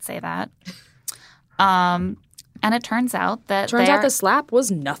did not say that. And it turns out that the slap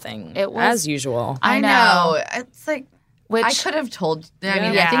was nothing. It was, as usual. I know. It's like, I could have told. I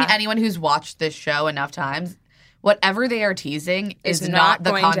mean, I think anyone who's watched this show enough times, whatever they are teasing is not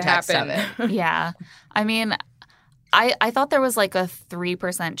the context of it. Yeah. I mean, I thought there was like a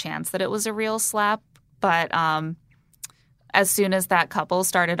 3% chance that it was a real slap, but as soon as that couple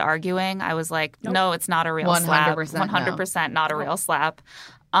started arguing, I was like, no, it's not a real slap. 100% not a real slap.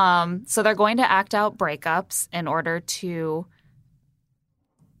 So they're going to act out breakups in order to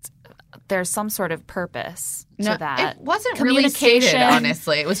there's some sort of purpose to that. It wasn't really stated,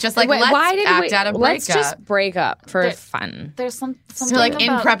 honestly. It was just like, let's act out a breakup. Let's just break up for fun. There's something so like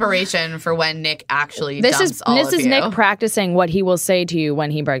in preparation for when Nick actually dumps all of you. This is Nick practicing what he will say to you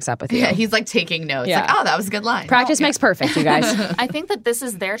when he breaks up with you. Yeah, he's like taking notes. Yeah. Like, oh, that was a good line. Practice makes perfect, you guys. I think that this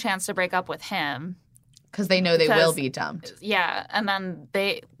is their chance to break up with him. Because they know they will be dumped. Yeah, and then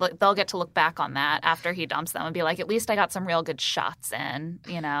they'll get to look back on that after he dumps them and be like, at least I got some real good shots in,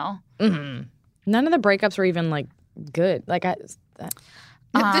 you know? Mm-hmm. None of the breakups were even, like, good. Like,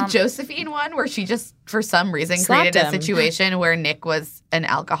 The Josephine one where she just, for some reason, slapped created a him. situation where Nick was an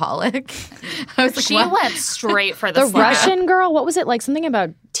alcoholic. I was like, She what? went straight for the The slap. Russian girl, what was it, like something about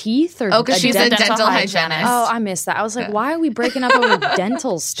teeth or? Oh, because she's a dental dental hygienist. hygienist. Oh, I missed that. I was like, why are we breaking up over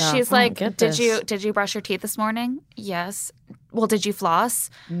dental stuff? She's I don't like, get did this. you brush your teeth this morning? Yes. Well, did you floss?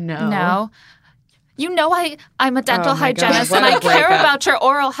 No. No. You know I'm a dental Oh my God, hygienist what and a I care breakup. about your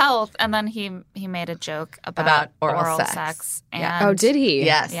oral health. And then he made a joke about oral sex. sex. And Yeah. Oh, did he?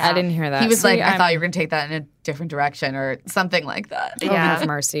 Yes. Yeah. I didn't hear that. He was See, like, I I'm- thought you were going to take that in a different direction or something like that. Oh, Yeah. have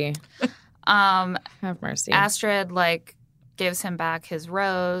mercy. Have mercy. Astrid gives him back his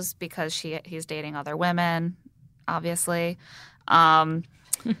rose because he's dating other women, obviously.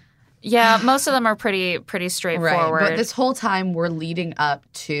 Yeah, most of them are pretty straightforward. Right. But this whole time we're leading up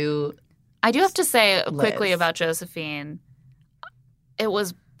to I do have to say quickly Liz. about Josephine. It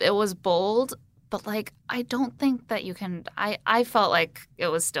was bold, but I don't think that you can. I felt like it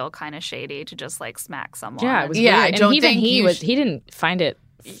was still kind of shady to just smack someone. Yeah, it was Yeah, weird. I And don't even think he you was. should- He didn't find it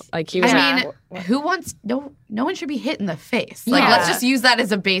like he was. I like, mean, who wants no one should be hit in the face. Like Yeah. let's just use that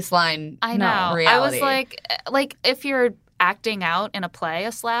as a baseline. I know. reality. I was like if you're acting out in a play,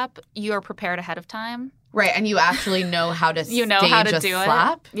 a slap, you are prepared ahead of time. Right, and you actually know how to You know how to stage a do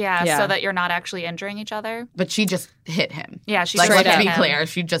slap, it. Yeah, Yeah. so that you're not actually injuring each other. but she just hit him. Yeah, she Like straight let's hit be him. clear,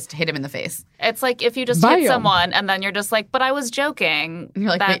 she just hit him in the face. It's like if you just Bam. hit someone and then you're just like, but I was joking. And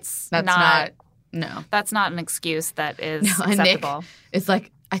you're like, wait, that's not no. That's not an excuse that is No, and Nick acceptable. It's like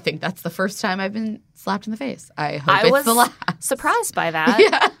I think that's the first time I've been slapped in the face. I hope I it's was the last. surprised by that.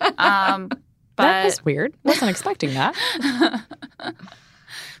 Yeah. But that was weird. Wasn't expecting that.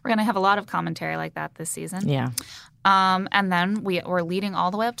 we're gonna have a lot of commentary like that this season. Yeah. And then we're leading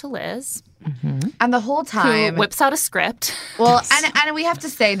all the way up to Liz, And the whole who time, whips out a script. well, and we have to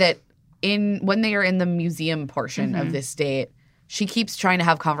say that when they are in the museum portion of this date, she keeps trying to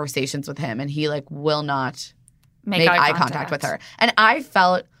have conversations with him, and he will not make eye contact with her. And I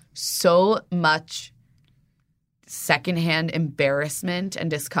felt so much secondhand embarrassment and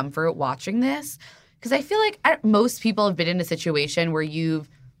discomfort watching this because I feel like most people have been in a situation where you've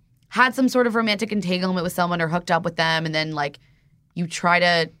had some sort of romantic entanglement with someone or hooked up with them, and then you try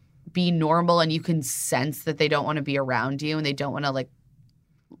to be normal and you can sense that they don't want to be around you and they don't want to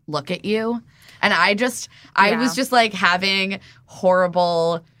look at you. And I was just having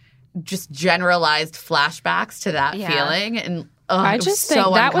horrible, just generalized flashbacks to that feeling. And I it was just think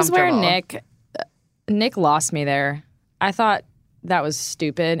so that was where uncomfortable. Nick lost me there. I thought that was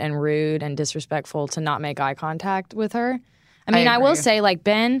stupid and rude and disrespectful to not make eye contact with her. I mean, I will agree. say,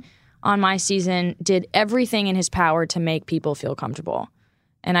 Ben on my season did everything in his power to make people feel comfortable.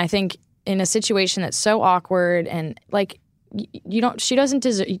 And I think in a situation that's so awkward and she doesn't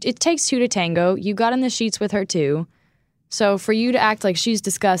deserve, it takes two to tango. You got in the sheets with her too. So for you to act like she's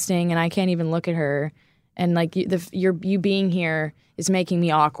disgusting and I can't even look at her and you being here is making me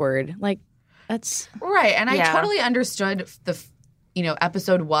awkward. That's Right. And I Yeah. totally understood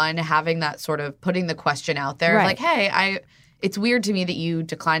episode 1 having that sort of putting the question out there. Right. Like, hey, it's weird to me that you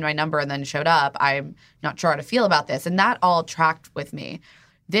declined my number and then showed up. I'm not sure how to feel about this. And that all tracked with me.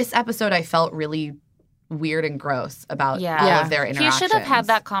 This episode, I felt really weird and gross about all of their interactions. He should have had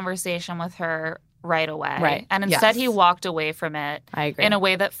that conversation with her right away. Right. And instead Yes. he walked away from it I agree. in a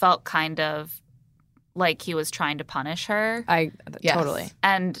way that felt kind of like he was trying to punish her. Yes. Totally.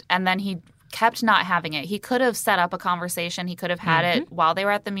 And then he kept not having it. He could have set up a conversation. He could have had it while they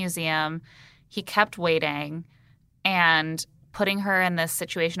were at the museum. He kept waiting and putting her in this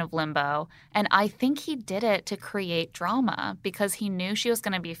situation of limbo. And I think he did it to create drama because he knew she was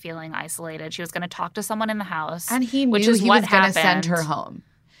going to be feeling isolated. She was going to talk to someone in the house. And he knew which is he what was going to happened. send her home.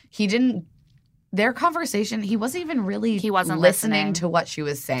 He didn't. Their conversation, he wasn't even really He wasn't listening listening. to what she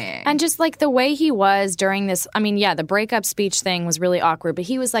was saying. And just the way he was during this, I mean, yeah, the breakup speech thing was really awkward, but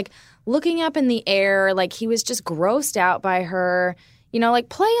he was looking up in the air, he was just grossed out by her,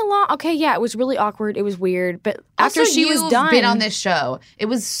 play along. Okay, yeah, it was really awkward. It was weird. But after Also, she was you've done. been on this show, it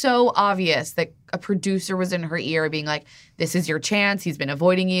was so obvious that a producer was in her ear being like, this is your chance. He's been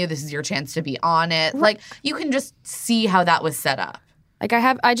avoiding you. This is your chance to be on it. You can just see how that was set up.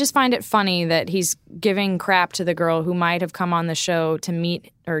 I just find it funny that he's giving crap to the girl who might have come on the show to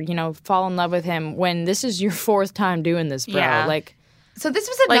meet or, fall in love with him when this is your 4th time doing this, bro. Yeah. So this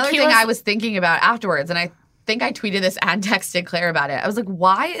was another thing I was thinking about afterwards, and I think I tweeted this and texted Claire about it. I was like,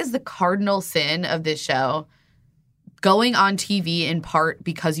 why is the cardinal sin of this show going on TV in part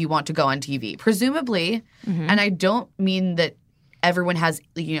because you want to go on TV? Presumably, and I don't mean that everyone has,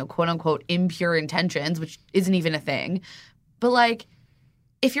 quote-unquote impure intentions, which isn't even a thing, but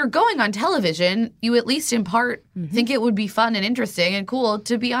if you're going on television, you at least in part think it would be fun and interesting and cool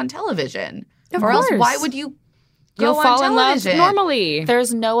to be on television. Of or course. else why would you go You'll on fall in love television? normally.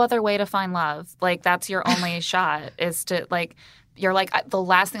 There's no other way to find love. Like, that's your only shot is to, like, you're like, the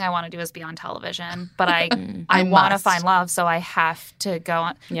last thing I want to do is be on television, but I want to find love, so I have to go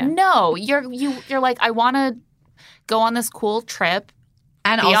on. Yeah. No, you're like, I want to go on this cool trip.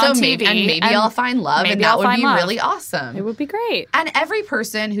 And be also on maybe TV, I'll find love, maybe and that I'll would find be love. really awesome. It would be great. And every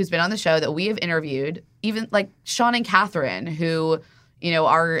person who's been on the show that we have interviewed, even like Sean and Catherine, who, you know,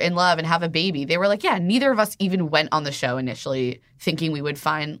 are in love and have a baby, they were like, yeah, neither of us even went on the show initially thinking we would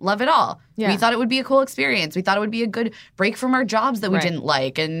find love at all. Yeah. We thought it would be a cool experience. We thought it would be a good break from our jobs that we Right. didn't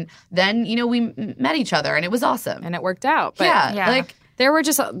like. And then, you know, we met each other and it was awesome. And it worked out. But yeah, like there were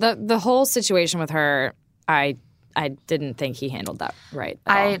just the whole situation with her, I didn't think he handled that right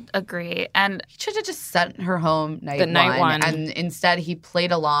at all. I agree. And he should have just sent her home night one. And instead he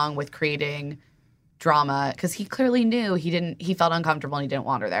played along with creating drama because he clearly knew he felt uncomfortable and he didn't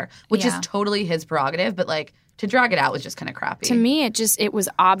want her there, which is totally his prerogative. But like to drag it out was just kind of crappy. To me, it was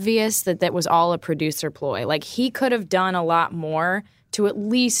obvious that was all a producer ploy. Like he could have done a lot more to at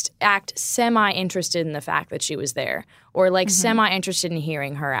least act semi-interested in the fact that she was there or like semi-interested in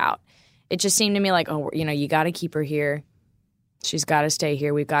hearing her out. It just seemed to me like, oh, you know, you got to keep her here. She's got to stay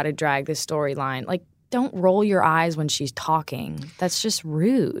here. We've got to drag this storyline. Like, don't roll your eyes when she's talking. That's just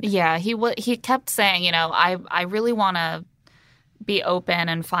rude. yeah, he kept saying, you know, I really want to be open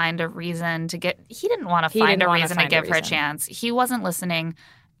and find a reason to get – he didn't want to find a reason to give her a chance. He wasn't listening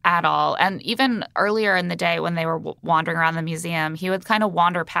at all. And even earlier in the day when they were wandering around the museum, he would kind of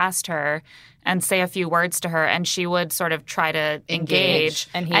wander past her and say a few words to her, and she would sort of try to engage.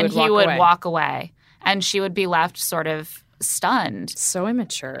 And he would would walk away. And she would be left sort of stunned. So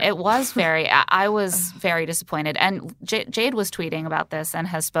immature. It was very – I was very disappointed. And Jade was tweeting about this and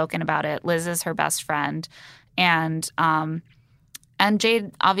has spoken about it. Liz is her best friend. And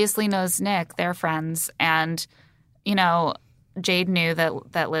Jade obviously knows Nick. They're friends. And, you know, Jade knew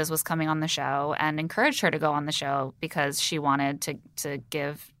that Liz was coming on the show and encouraged her to go on the show because she wanted to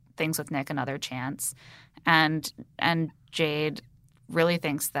give things with Nick another chance. And Jade really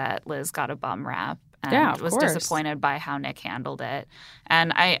thinks that Liz got a bum rap and was disappointed by how Nick handled it.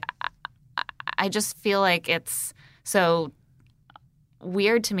 And I just feel like it's so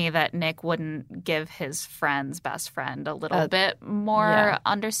weird to me that Nick wouldn't give his friend's best friend a little bit more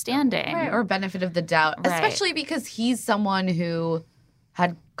understanding. Right, or benefit of the doubt, especially because he's someone who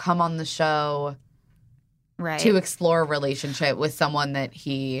had come on the show to explore a relationship with someone that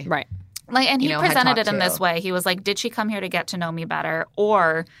he like, and he presented it in this way. He was like, did she come here to get to know me better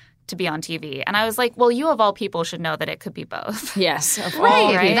or to be on TV? And I was like, well, you of all people should know that it could be both. Yes, of all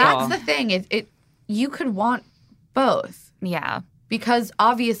right. people. That's the thing. You could want both. Yeah. Because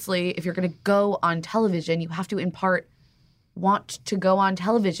obviously, if you're going to go on television, you have to, in part, want to go on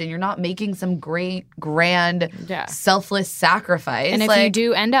television. You're not making some great, grand, selfless sacrifice. And if you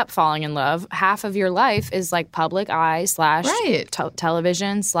do end up falling in love, half of your life is like public eye /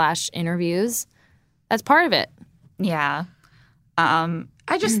 television / interviews. That's part of it. Yeah.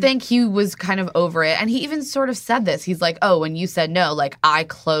 I just think he was kind of over it. And he even sort of said this. He's like, oh, when you said no, like I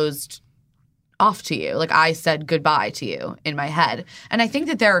closed off to you. Like I said goodbye to you in my head. And I think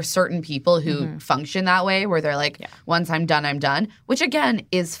that there are certain people who function that way where they're like, once I'm done, which again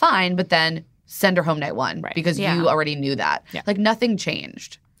is fine, but then send her home night one because you already knew that. Yeah. Like nothing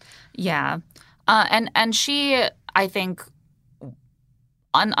changed. Yeah. And she, I think,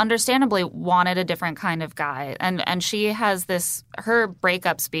 understandably wanted a different kind of guy. And she has this, her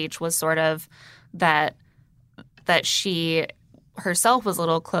breakup speech was sort of that she herself was a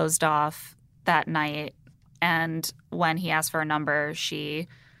little closed off that night, and when he asked for a number, she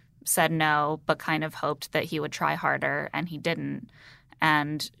said no, but kind of hoped that he would try harder, and he didn't.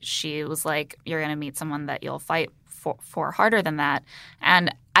 And she was like, you're going to meet someone that you'll fight for harder than that.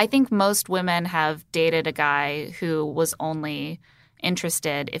 And I think most women have dated a guy who was only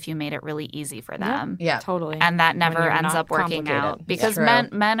interested if you made it really easy for them. Yeah, totally. And that never ends up working out because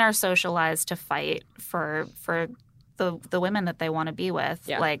men are socialized to fight for the women that they want to be with.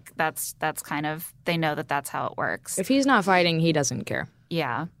 Yeah. Like that's kind of, they know that that's how it works. If he's not fighting, he doesn't care.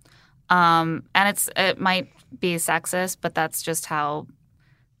 Yeah. And it might be sexist, but that's just how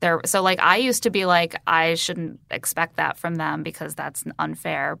they're. So like I used to be like, I shouldn't expect that from them because that's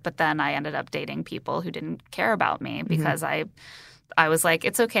unfair. But then I ended up dating people who didn't care about me because I was like,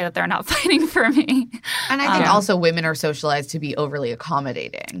 it's okay that they're not fighting for me. And I think also women are socialized to be overly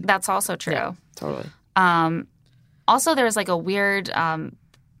accommodating. That's also true. Yeah, totally. Also, there's like a weird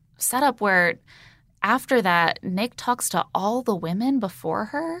setup where after that, Nick talks to all the women before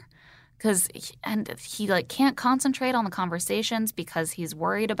her. He like can't concentrate on the conversations because he's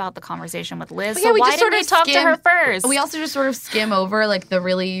worried about the conversation with Liz. Yeah, so we why just sort didn't of he talk to her first? We also just sort of skim over like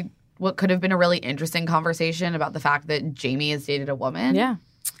what could have been a really interesting conversation about the fact that Jamie has dated a woman. Yeah.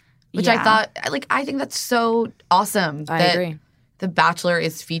 Which I thought, like, I think that's so awesome. I that agree. The Bachelor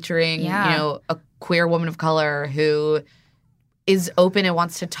is featuring, a queer woman of color who is open and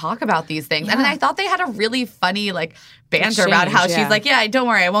wants to talk about these things. Yeah. And I thought they had a really funny, like, banter about how she's like, don't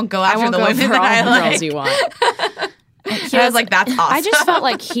worry, I won't go after the women that I like. Girls you want. I was like, that's awesome. I just felt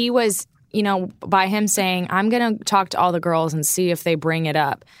like he was, by him saying, I'm going to talk to all the girls and see if they bring it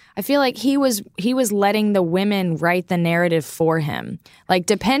up. I feel like he was letting the women write the narrative for him. Like,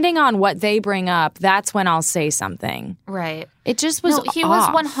 depending on what they bring up, that's when I'll say something. Right. It just was he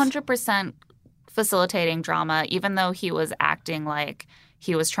off. was 100% facilitating drama, even though he was acting like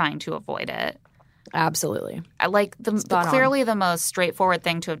he was trying to avoid it. Absolutely. Like, clearly the most straightforward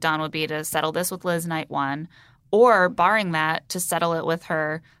thing to have done would be to settle this with Liz night one, or, barring that, to settle it with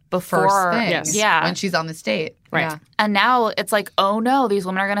her before. First thing, when she's on this date. Right. Yeah. And now it's like, oh no, these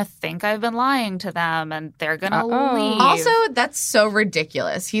women are going to think I've been lying to them and they're going to leave. Also, that's so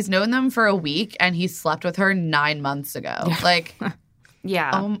ridiculous. He's known them for a week and he slept with her 9 months ago. Like,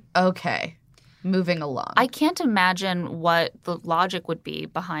 yeah. Okay. Moving along. I can't imagine what the logic would be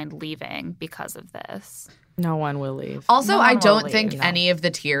behind leaving because of this. No one will leave. Also, I don't think any of the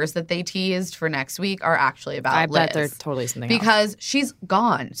tiers that they teased for next week are actually about I Liz. bet they're totally something because she's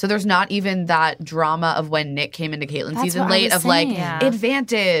gone. So there's not even that drama of when Nick came into Caitlyn's season late of like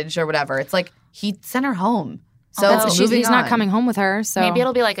advantage or whatever. It's like he sent her home. So he's not coming home with her. So maybe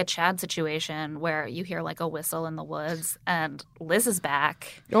it'll be like a Chad situation where you hear like a whistle in the woods and Liz is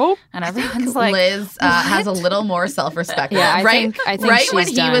back. Oh, and everyone's like, Liz has a little more self-respect. Yeah, I think right she's when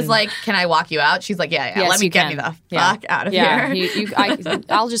he done. was like, "Can I walk you out?" She's like, "Yeah, yes, let me get me the fuck out of here."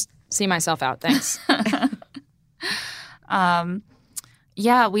 I'll just see myself out. Thanks.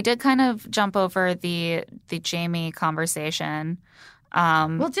 Yeah, we did kind of jump over the Jamie conversation.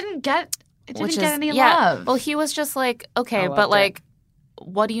 It didn't get any love. Well, he was just like, okay, but like,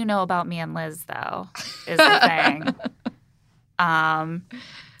 what do you know about me and Liz, though, is the thing.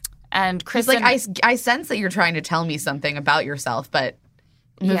 And Kristen, like, I sense that you're trying to tell me something about yourself, but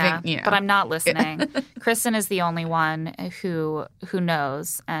but I'm not listening. Kristen is the only one who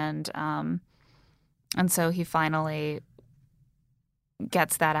knows, and so he finally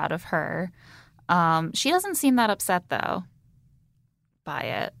gets that out of her. She doesn't seem that upset though by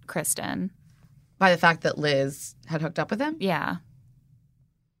it, Kristen. By the fact that Liz had hooked up with him? Yeah.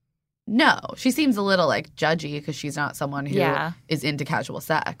 No, she seems a little like judgy because she's not someone who is into casual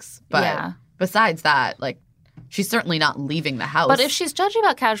sex. But besides that, like, she's certainly not leaving the house. But if she's judgy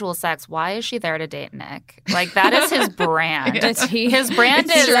about casual sex, why is she there to date Nick? Like, that is his brand. His brand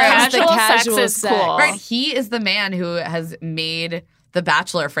is casual sex is cool. Right. He is the man who has made the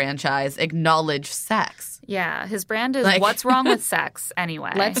Bachelor franchise acknowledge sex. Yeah, his brand is like, what's wrong with sex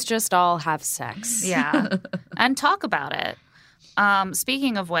anyway? Let's just all have sex. Yeah, and talk about it.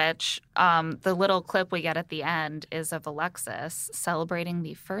 Speaking of which, the little clip we get at the end is of Alexis celebrating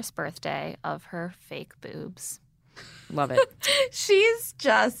the first birthday of her fake boobs. Love it. She's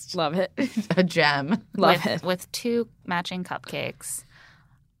just love it. A gem. Love it. With 2 matching cupcakes,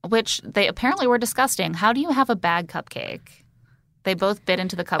 which they apparently were disgusting. How do you have a bad cupcake? They both bit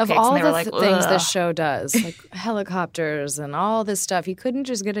into the cupcakes of all and they were the like, things this show does, like helicopters and all this stuff. You couldn't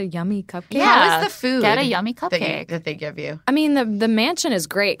just get a yummy cupcake. Yeah, how is the food? Get a yummy cupcake that they give you. I mean, the mansion is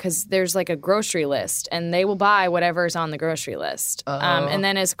great because there's like a grocery list, and they will buy whatever's on the grocery list. And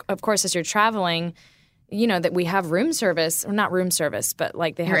then, as you're traveling, you know that we have room service, or not room service, but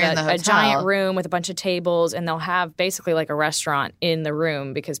like they have a giant room with a bunch of tables, and they'll have basically like a restaurant in the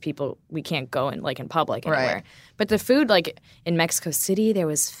room because we can't go in like in public anywhere. Right. But the food, like in Mexico City, there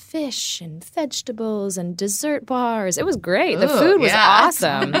was fish and vegetables and dessert bars. It was great. The food was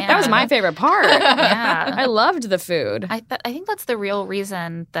awesome. That was my favorite part. Yeah, I loved the food. I think that's the real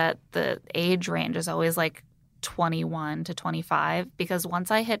reason that the age range is always like 21 to 25, because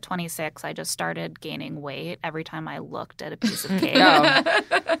once I hit 26, I just started gaining weight every time I looked at a piece of cake.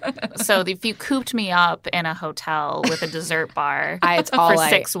 So if you cooped me up in a hotel with a dessert bar for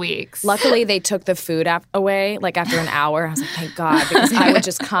 6 weeks. Luckily, they took the food away like after an hour. I was like, thank God, because I would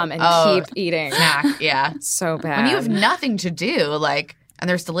just come and keep eating. Snack, yeah. So bad. When you have nothing to do, like, and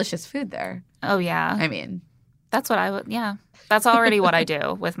there's delicious food there. Oh, yeah. I mean. That's what I would, yeah. That's already what I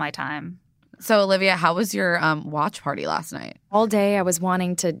do with my time. So, Olivia, how was your watch party last night? All day I was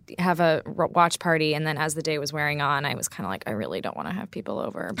wanting to have a watch party, and then as the day was wearing on, I was kind of like, I really don't want to have people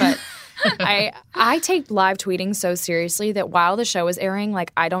over. But I take live tweeting so seriously that while the show is airing,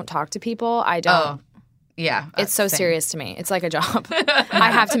 like, I don't talk to people. I don't. Oh, yeah. It's so serious to me. It's like a job.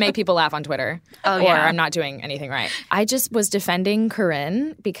 I have to make people laugh on Twitter, or I'm not doing anything right. I just was defending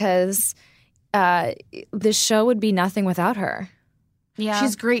Corinne because this show would be nothing without her. Yeah.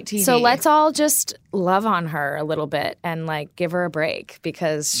 She's great TV. So let's all just love on her a little bit and like give her a break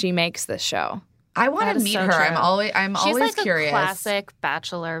because she makes this show. I want to meet her. True. I'm always She's like curious. A classic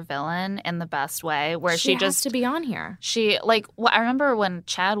Bachelor villain in the best way, where she just has to be on here. She like I remember when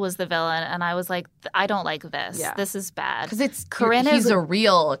Chad was the villain, and I was like, I don't like this. Yeah. This is bad because it's Corinne. He's a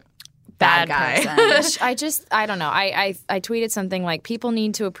real bad guy. I don't know. I tweeted something like, people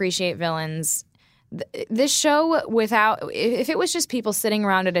need to appreciate villains. This show, if it was just people sitting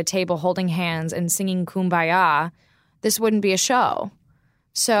around at a table holding hands and singing Kumbaya, this wouldn't be a show.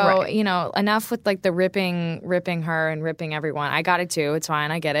 So, enough with like the ripping her and ripping everyone. I got it too. It's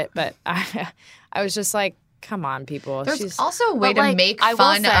fine. I get it. But I was just like, come on, people. There's also a way to make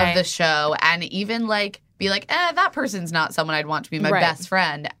fun of the show and even like be like, that person's not someone I'd want to be my best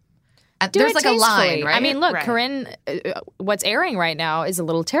friend. There's like a line, right? I mean, look, Corinne, what's airing right now is a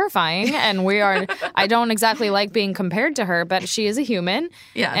little terrifying, and I don't exactly like being compared to her, but she is a human.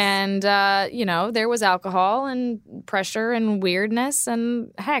 Yes. And, there was alcohol and pressure and weirdness,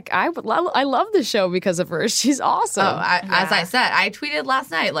 and heck, I love the show because of her. She's awesome. As I said, I tweeted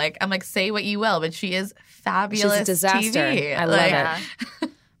last night, like, I'm like, say what you will, but she is fabulous. She's a disaster. TV. I love it.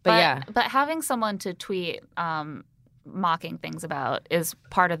 But having someone to tweet mocking things about is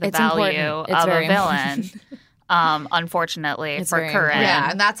part of the value of a villain. Unfortunately, for Corinne.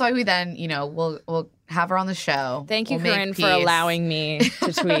 Yeah, and that's why we then, we'll have her on the show. Thank you, Corinne, for allowing me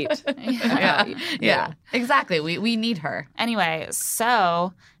to tweet. Yeah, exactly. We need her. Anyway,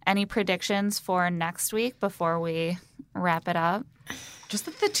 so any predictions for next week before we wrap it up? Just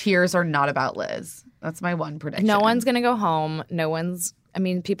that the tears are not about Liz. That's my one prediction. No one's going to go home.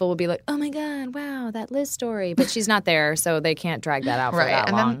 People will be like, oh my God, wow, that Liz story. But she's not there, so they can't drag that out for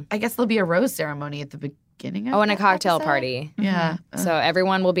that long. Then I guess there'll be a rose ceremony at the beginning of and a cocktail party. Yeah. So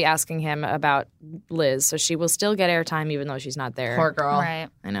everyone will be asking him about Liz. So she will still get airtime even though she's not there. Poor girl. Right.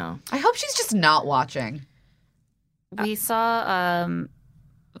 I know. I hope she's just not watching. We saw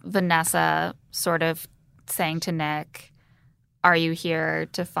Vanessa sort of saying to Nick, are you here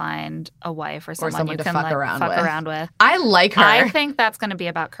to find a wife or someone you to can fuck around with? with? I like her. I think that's going to be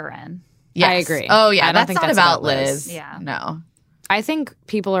about Corinne. Yes. I agree. Oh, yeah. That's not about Liz. Yeah. No. I think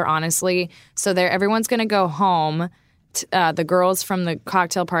people are honestly – so everyone's going to go home. The girls from the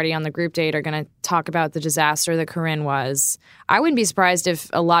cocktail party on the group date are going to talk about the disaster that Corinne was. I wouldn't be surprised if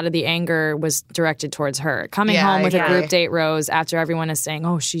a lot of the anger was directed towards her. Coming home with a group date rose after everyone is saying,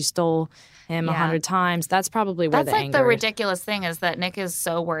 oh, she stole – him 100 times. That's probably where the anger is. That's like the ridiculous thing is that Nick is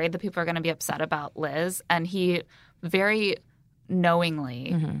so worried that people are going to be upset about Liz, and he very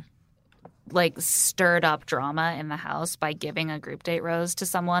knowingly like stirred up drama in the house by giving a group date rose to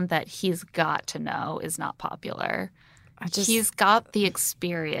someone that he's got to know is not popular. He's got the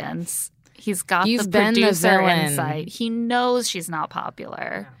experience. He's got the producer insight. He knows she's not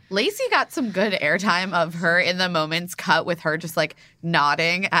popular. Lacey got some good airtime of her in the moments cut with her just like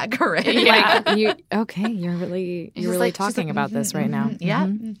nodding at Corinne. Yeah. You're really talking about this right now. Yeah.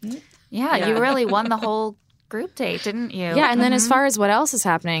 Mm-hmm. Yeah, you really won the whole group date, didn't you? Yeah, and then as far as what else is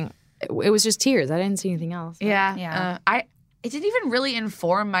happening, it was just tears. I didn't see anything else. Yeah. It didn't even really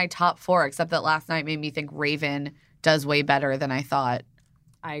inform my top 4, except that last night made me think Raven does way better than I thought.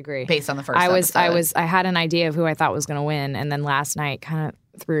 I agree. Based on the first episode. I had an idea of who I thought was going to win, and then last night kind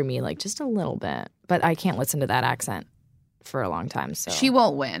of threw me like just a little bit. But I can't listen to that accent for a long time. So she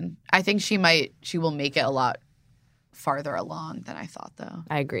won't win. I think she will make it a lot farther along than I thought, though.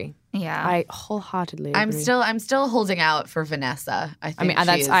 I agree. Yeah, I wholeheartedly agree. I'm still holding out for Vanessa.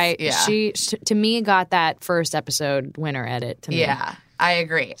 She to me got that first episode winner edit. To me. Yeah, I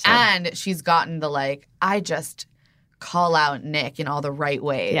agree. So. And she's gotten the I just call out Nick in all the right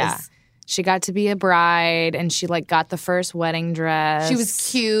ways. Yeah. She got to be a bride, and she got the first wedding dress. She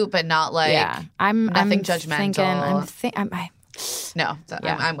was cute, but not I'm judgmental. Thinking,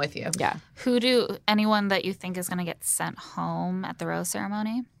 I'm with you. Yeah. Anyone that you think is going to get sent home at the rose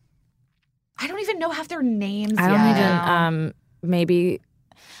ceremony? I don't even know half their names. I don't even. Maybe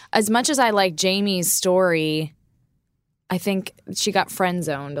as much as I like Jamie's story. I think she got friend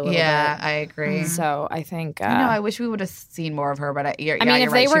zoned a little bit. Yeah, I agree. So I think I wish we would have seen more of her, but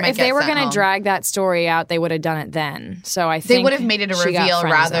if they were going to drag that story out, they would have done it then. So I think they would have made it a reveal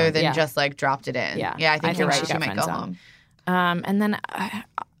rather than yeah. just like dropped it in. Yeah, I think you're right. She might go home. And then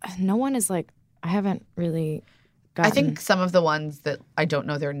no one is like, I haven't really gotten. I think some of the ones that I don't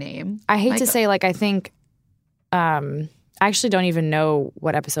know their name. I hate to say, like, I think I actually don't even know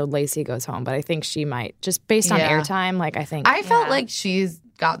what episode Lacey goes home, but I think she might, just based on airtime. Like, I think I felt like she's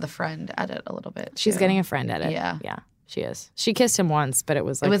got the friend edit a little bit. She's getting a friend edit. Yeah, she is. She kissed him once, but it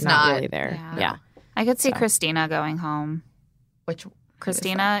was like not really there. Yeah. I could see Christina going home. Which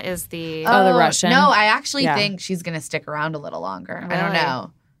Christina is the the Russian. No, I actually think she's going to stick around a little longer. Really?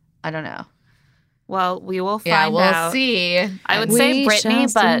 I don't know. Well, we will find out. Yeah, we'll see. I would say Brittany,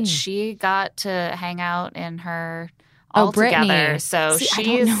 but she got to hang out in her all together. So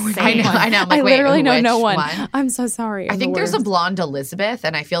she's I know. I'm like, I literally know no one. one. I'm so sorry. I think there's a blonde Elizabeth,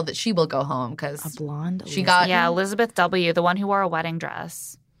 and I feel that she will go home because a blonde. She got Elizabeth W., the one who wore a wedding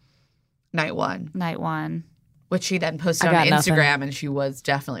dress. Night one. Which she then posted on Instagram, and she was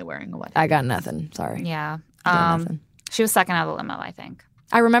definitely wearing a wedding. I got nothing. Sorry. Yeah. She was second out of the limo, I think.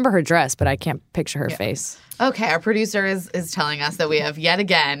 I remember her dress, but I can't picture her face. Okay, our producer is telling us that we have yet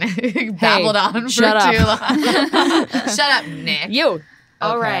again babbled on for too long. Shut up, Nick. You.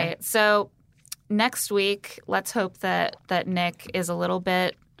 All right. So next week, let's hope that Nick is a little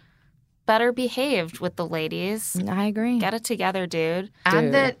bit better behaved with the ladies. I agree. Get it together, dude.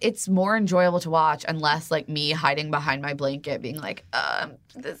 And that it's more enjoyable to watch and less like me hiding behind my blanket being like,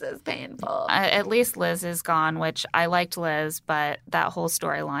 this is painful. At least Liz is gone, which I liked Liz, but that whole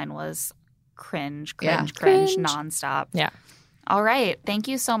storyline was cringe nonstop. Yeah. All right. Thank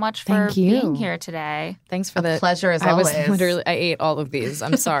you so much for being here today. Thanks for the pleasure as always. I ate all of these.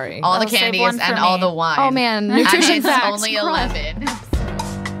 I'm sorry. all the candies and all the wine. Oh man, nutrition facts. Only 11.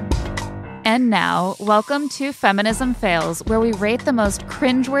 And now, welcome to Feminism Fails, where we rate the most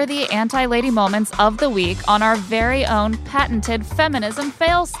cringeworthy anti-lady moments of the week on our very own patented Feminism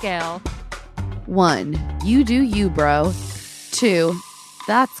Fail scale. 1. You do you, bro. 2.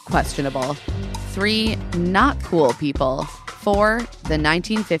 That's questionable. 3. Not cool people. 4. The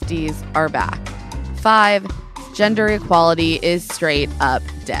 1950s are back. 5. Gender equality is straight up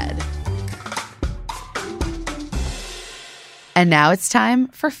dead. And now it's time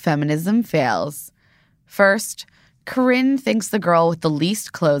for Feminism Fails. First, Corinne thinks the girl with the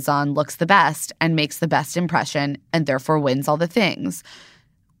least clothes on looks the best and makes the best impression and therefore wins all the things.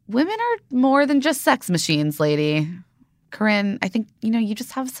 Women are more than just sex machines, lady. Corinne, I think, you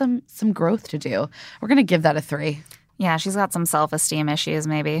just have some growth to do. We're going to give that a 3. Yeah, she's got some self-esteem issues,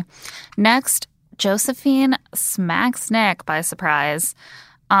 maybe. Next, Josephine smacks Nick by surprise.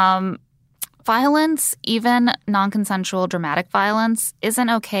 Violence, even non-consensual dramatic violence, isn't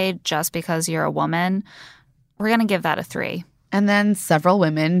okay just because you're a woman. We're going to give that a 3. And then several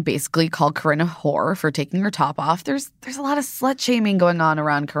women basically called Corinne a whore for taking her top off. There's a lot of slut-shaming going on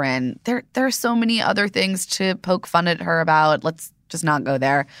around Corinne. There are so many other things to poke fun at her about. Let's just not go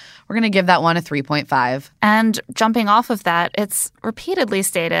there. We're going to give that one a 3.5. And jumping off of that, it's repeatedly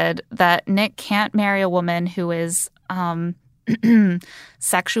stated that Nick can't marry a woman who is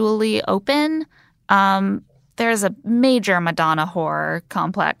sexually open. There's a major Madonna horror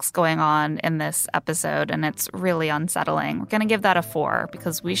complex going on in this episode, and it's really unsettling. We're going to give that a 4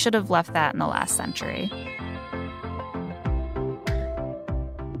 because we should have left that in the last century.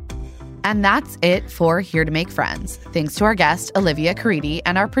 And that's it for Here to Make Friends. Thanks to our guest, Olivia Caridi,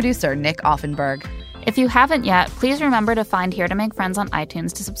 and our producer, Nick Offenberg. If you haven't yet, please remember to find Here to Make Friends on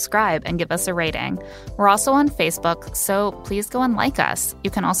iTunes to subscribe and give us a rating. We're also on Facebook, so please go and like us. You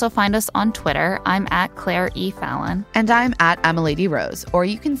can also find us on Twitter. I'm at Claire E. Fallon. And I'm at Emily Rose. Or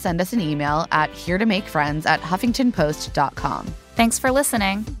you can send us an email at heretomakefriends@huffingtonpost.com. Thanks for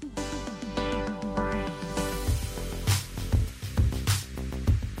listening.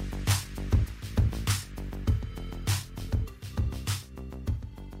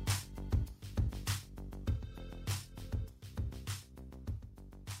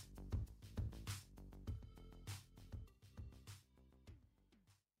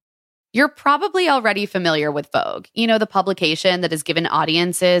 You're probably already familiar with Vogue, the publication that has given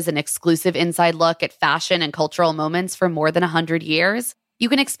audiences an exclusive inside look at fashion and cultural moments for more than 100 years. You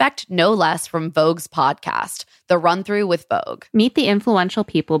can expect no less from Vogue's podcast, The Run Through with Vogue. Meet the influential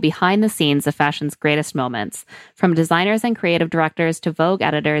people behind the scenes of fashion's greatest moments, from designers and creative directors to Vogue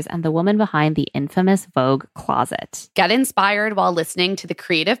editors and the woman behind the infamous Vogue closet. Get inspired while listening to the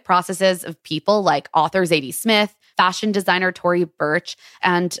creative processes of people like author Zadie Smith, fashion designer Tory Burch,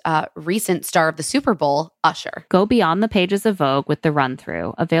 and recent star of the Super Bowl, Usher. Go beyond the pages of Vogue with The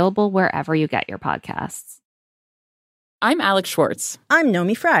Run-Through, available wherever you get your podcasts. I'm Alex Schwartz. I'm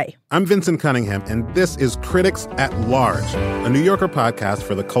Nomi Fry. I'm Vincent Cunningham, and this is Critics at Large, a New Yorker podcast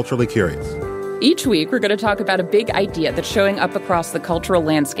for the culturally curious. Each week, we're going to talk about a big idea that's showing up across the cultural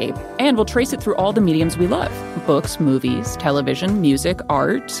landscape, and we'll trace it through all the mediums we love. Books, movies, television, music,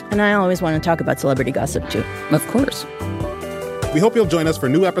 art. And I always want to talk about celebrity gossip, too. Of course. We hope you'll join us for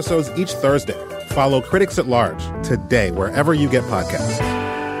new episodes each Thursday. Follow Critics at Large today, wherever you get podcasts.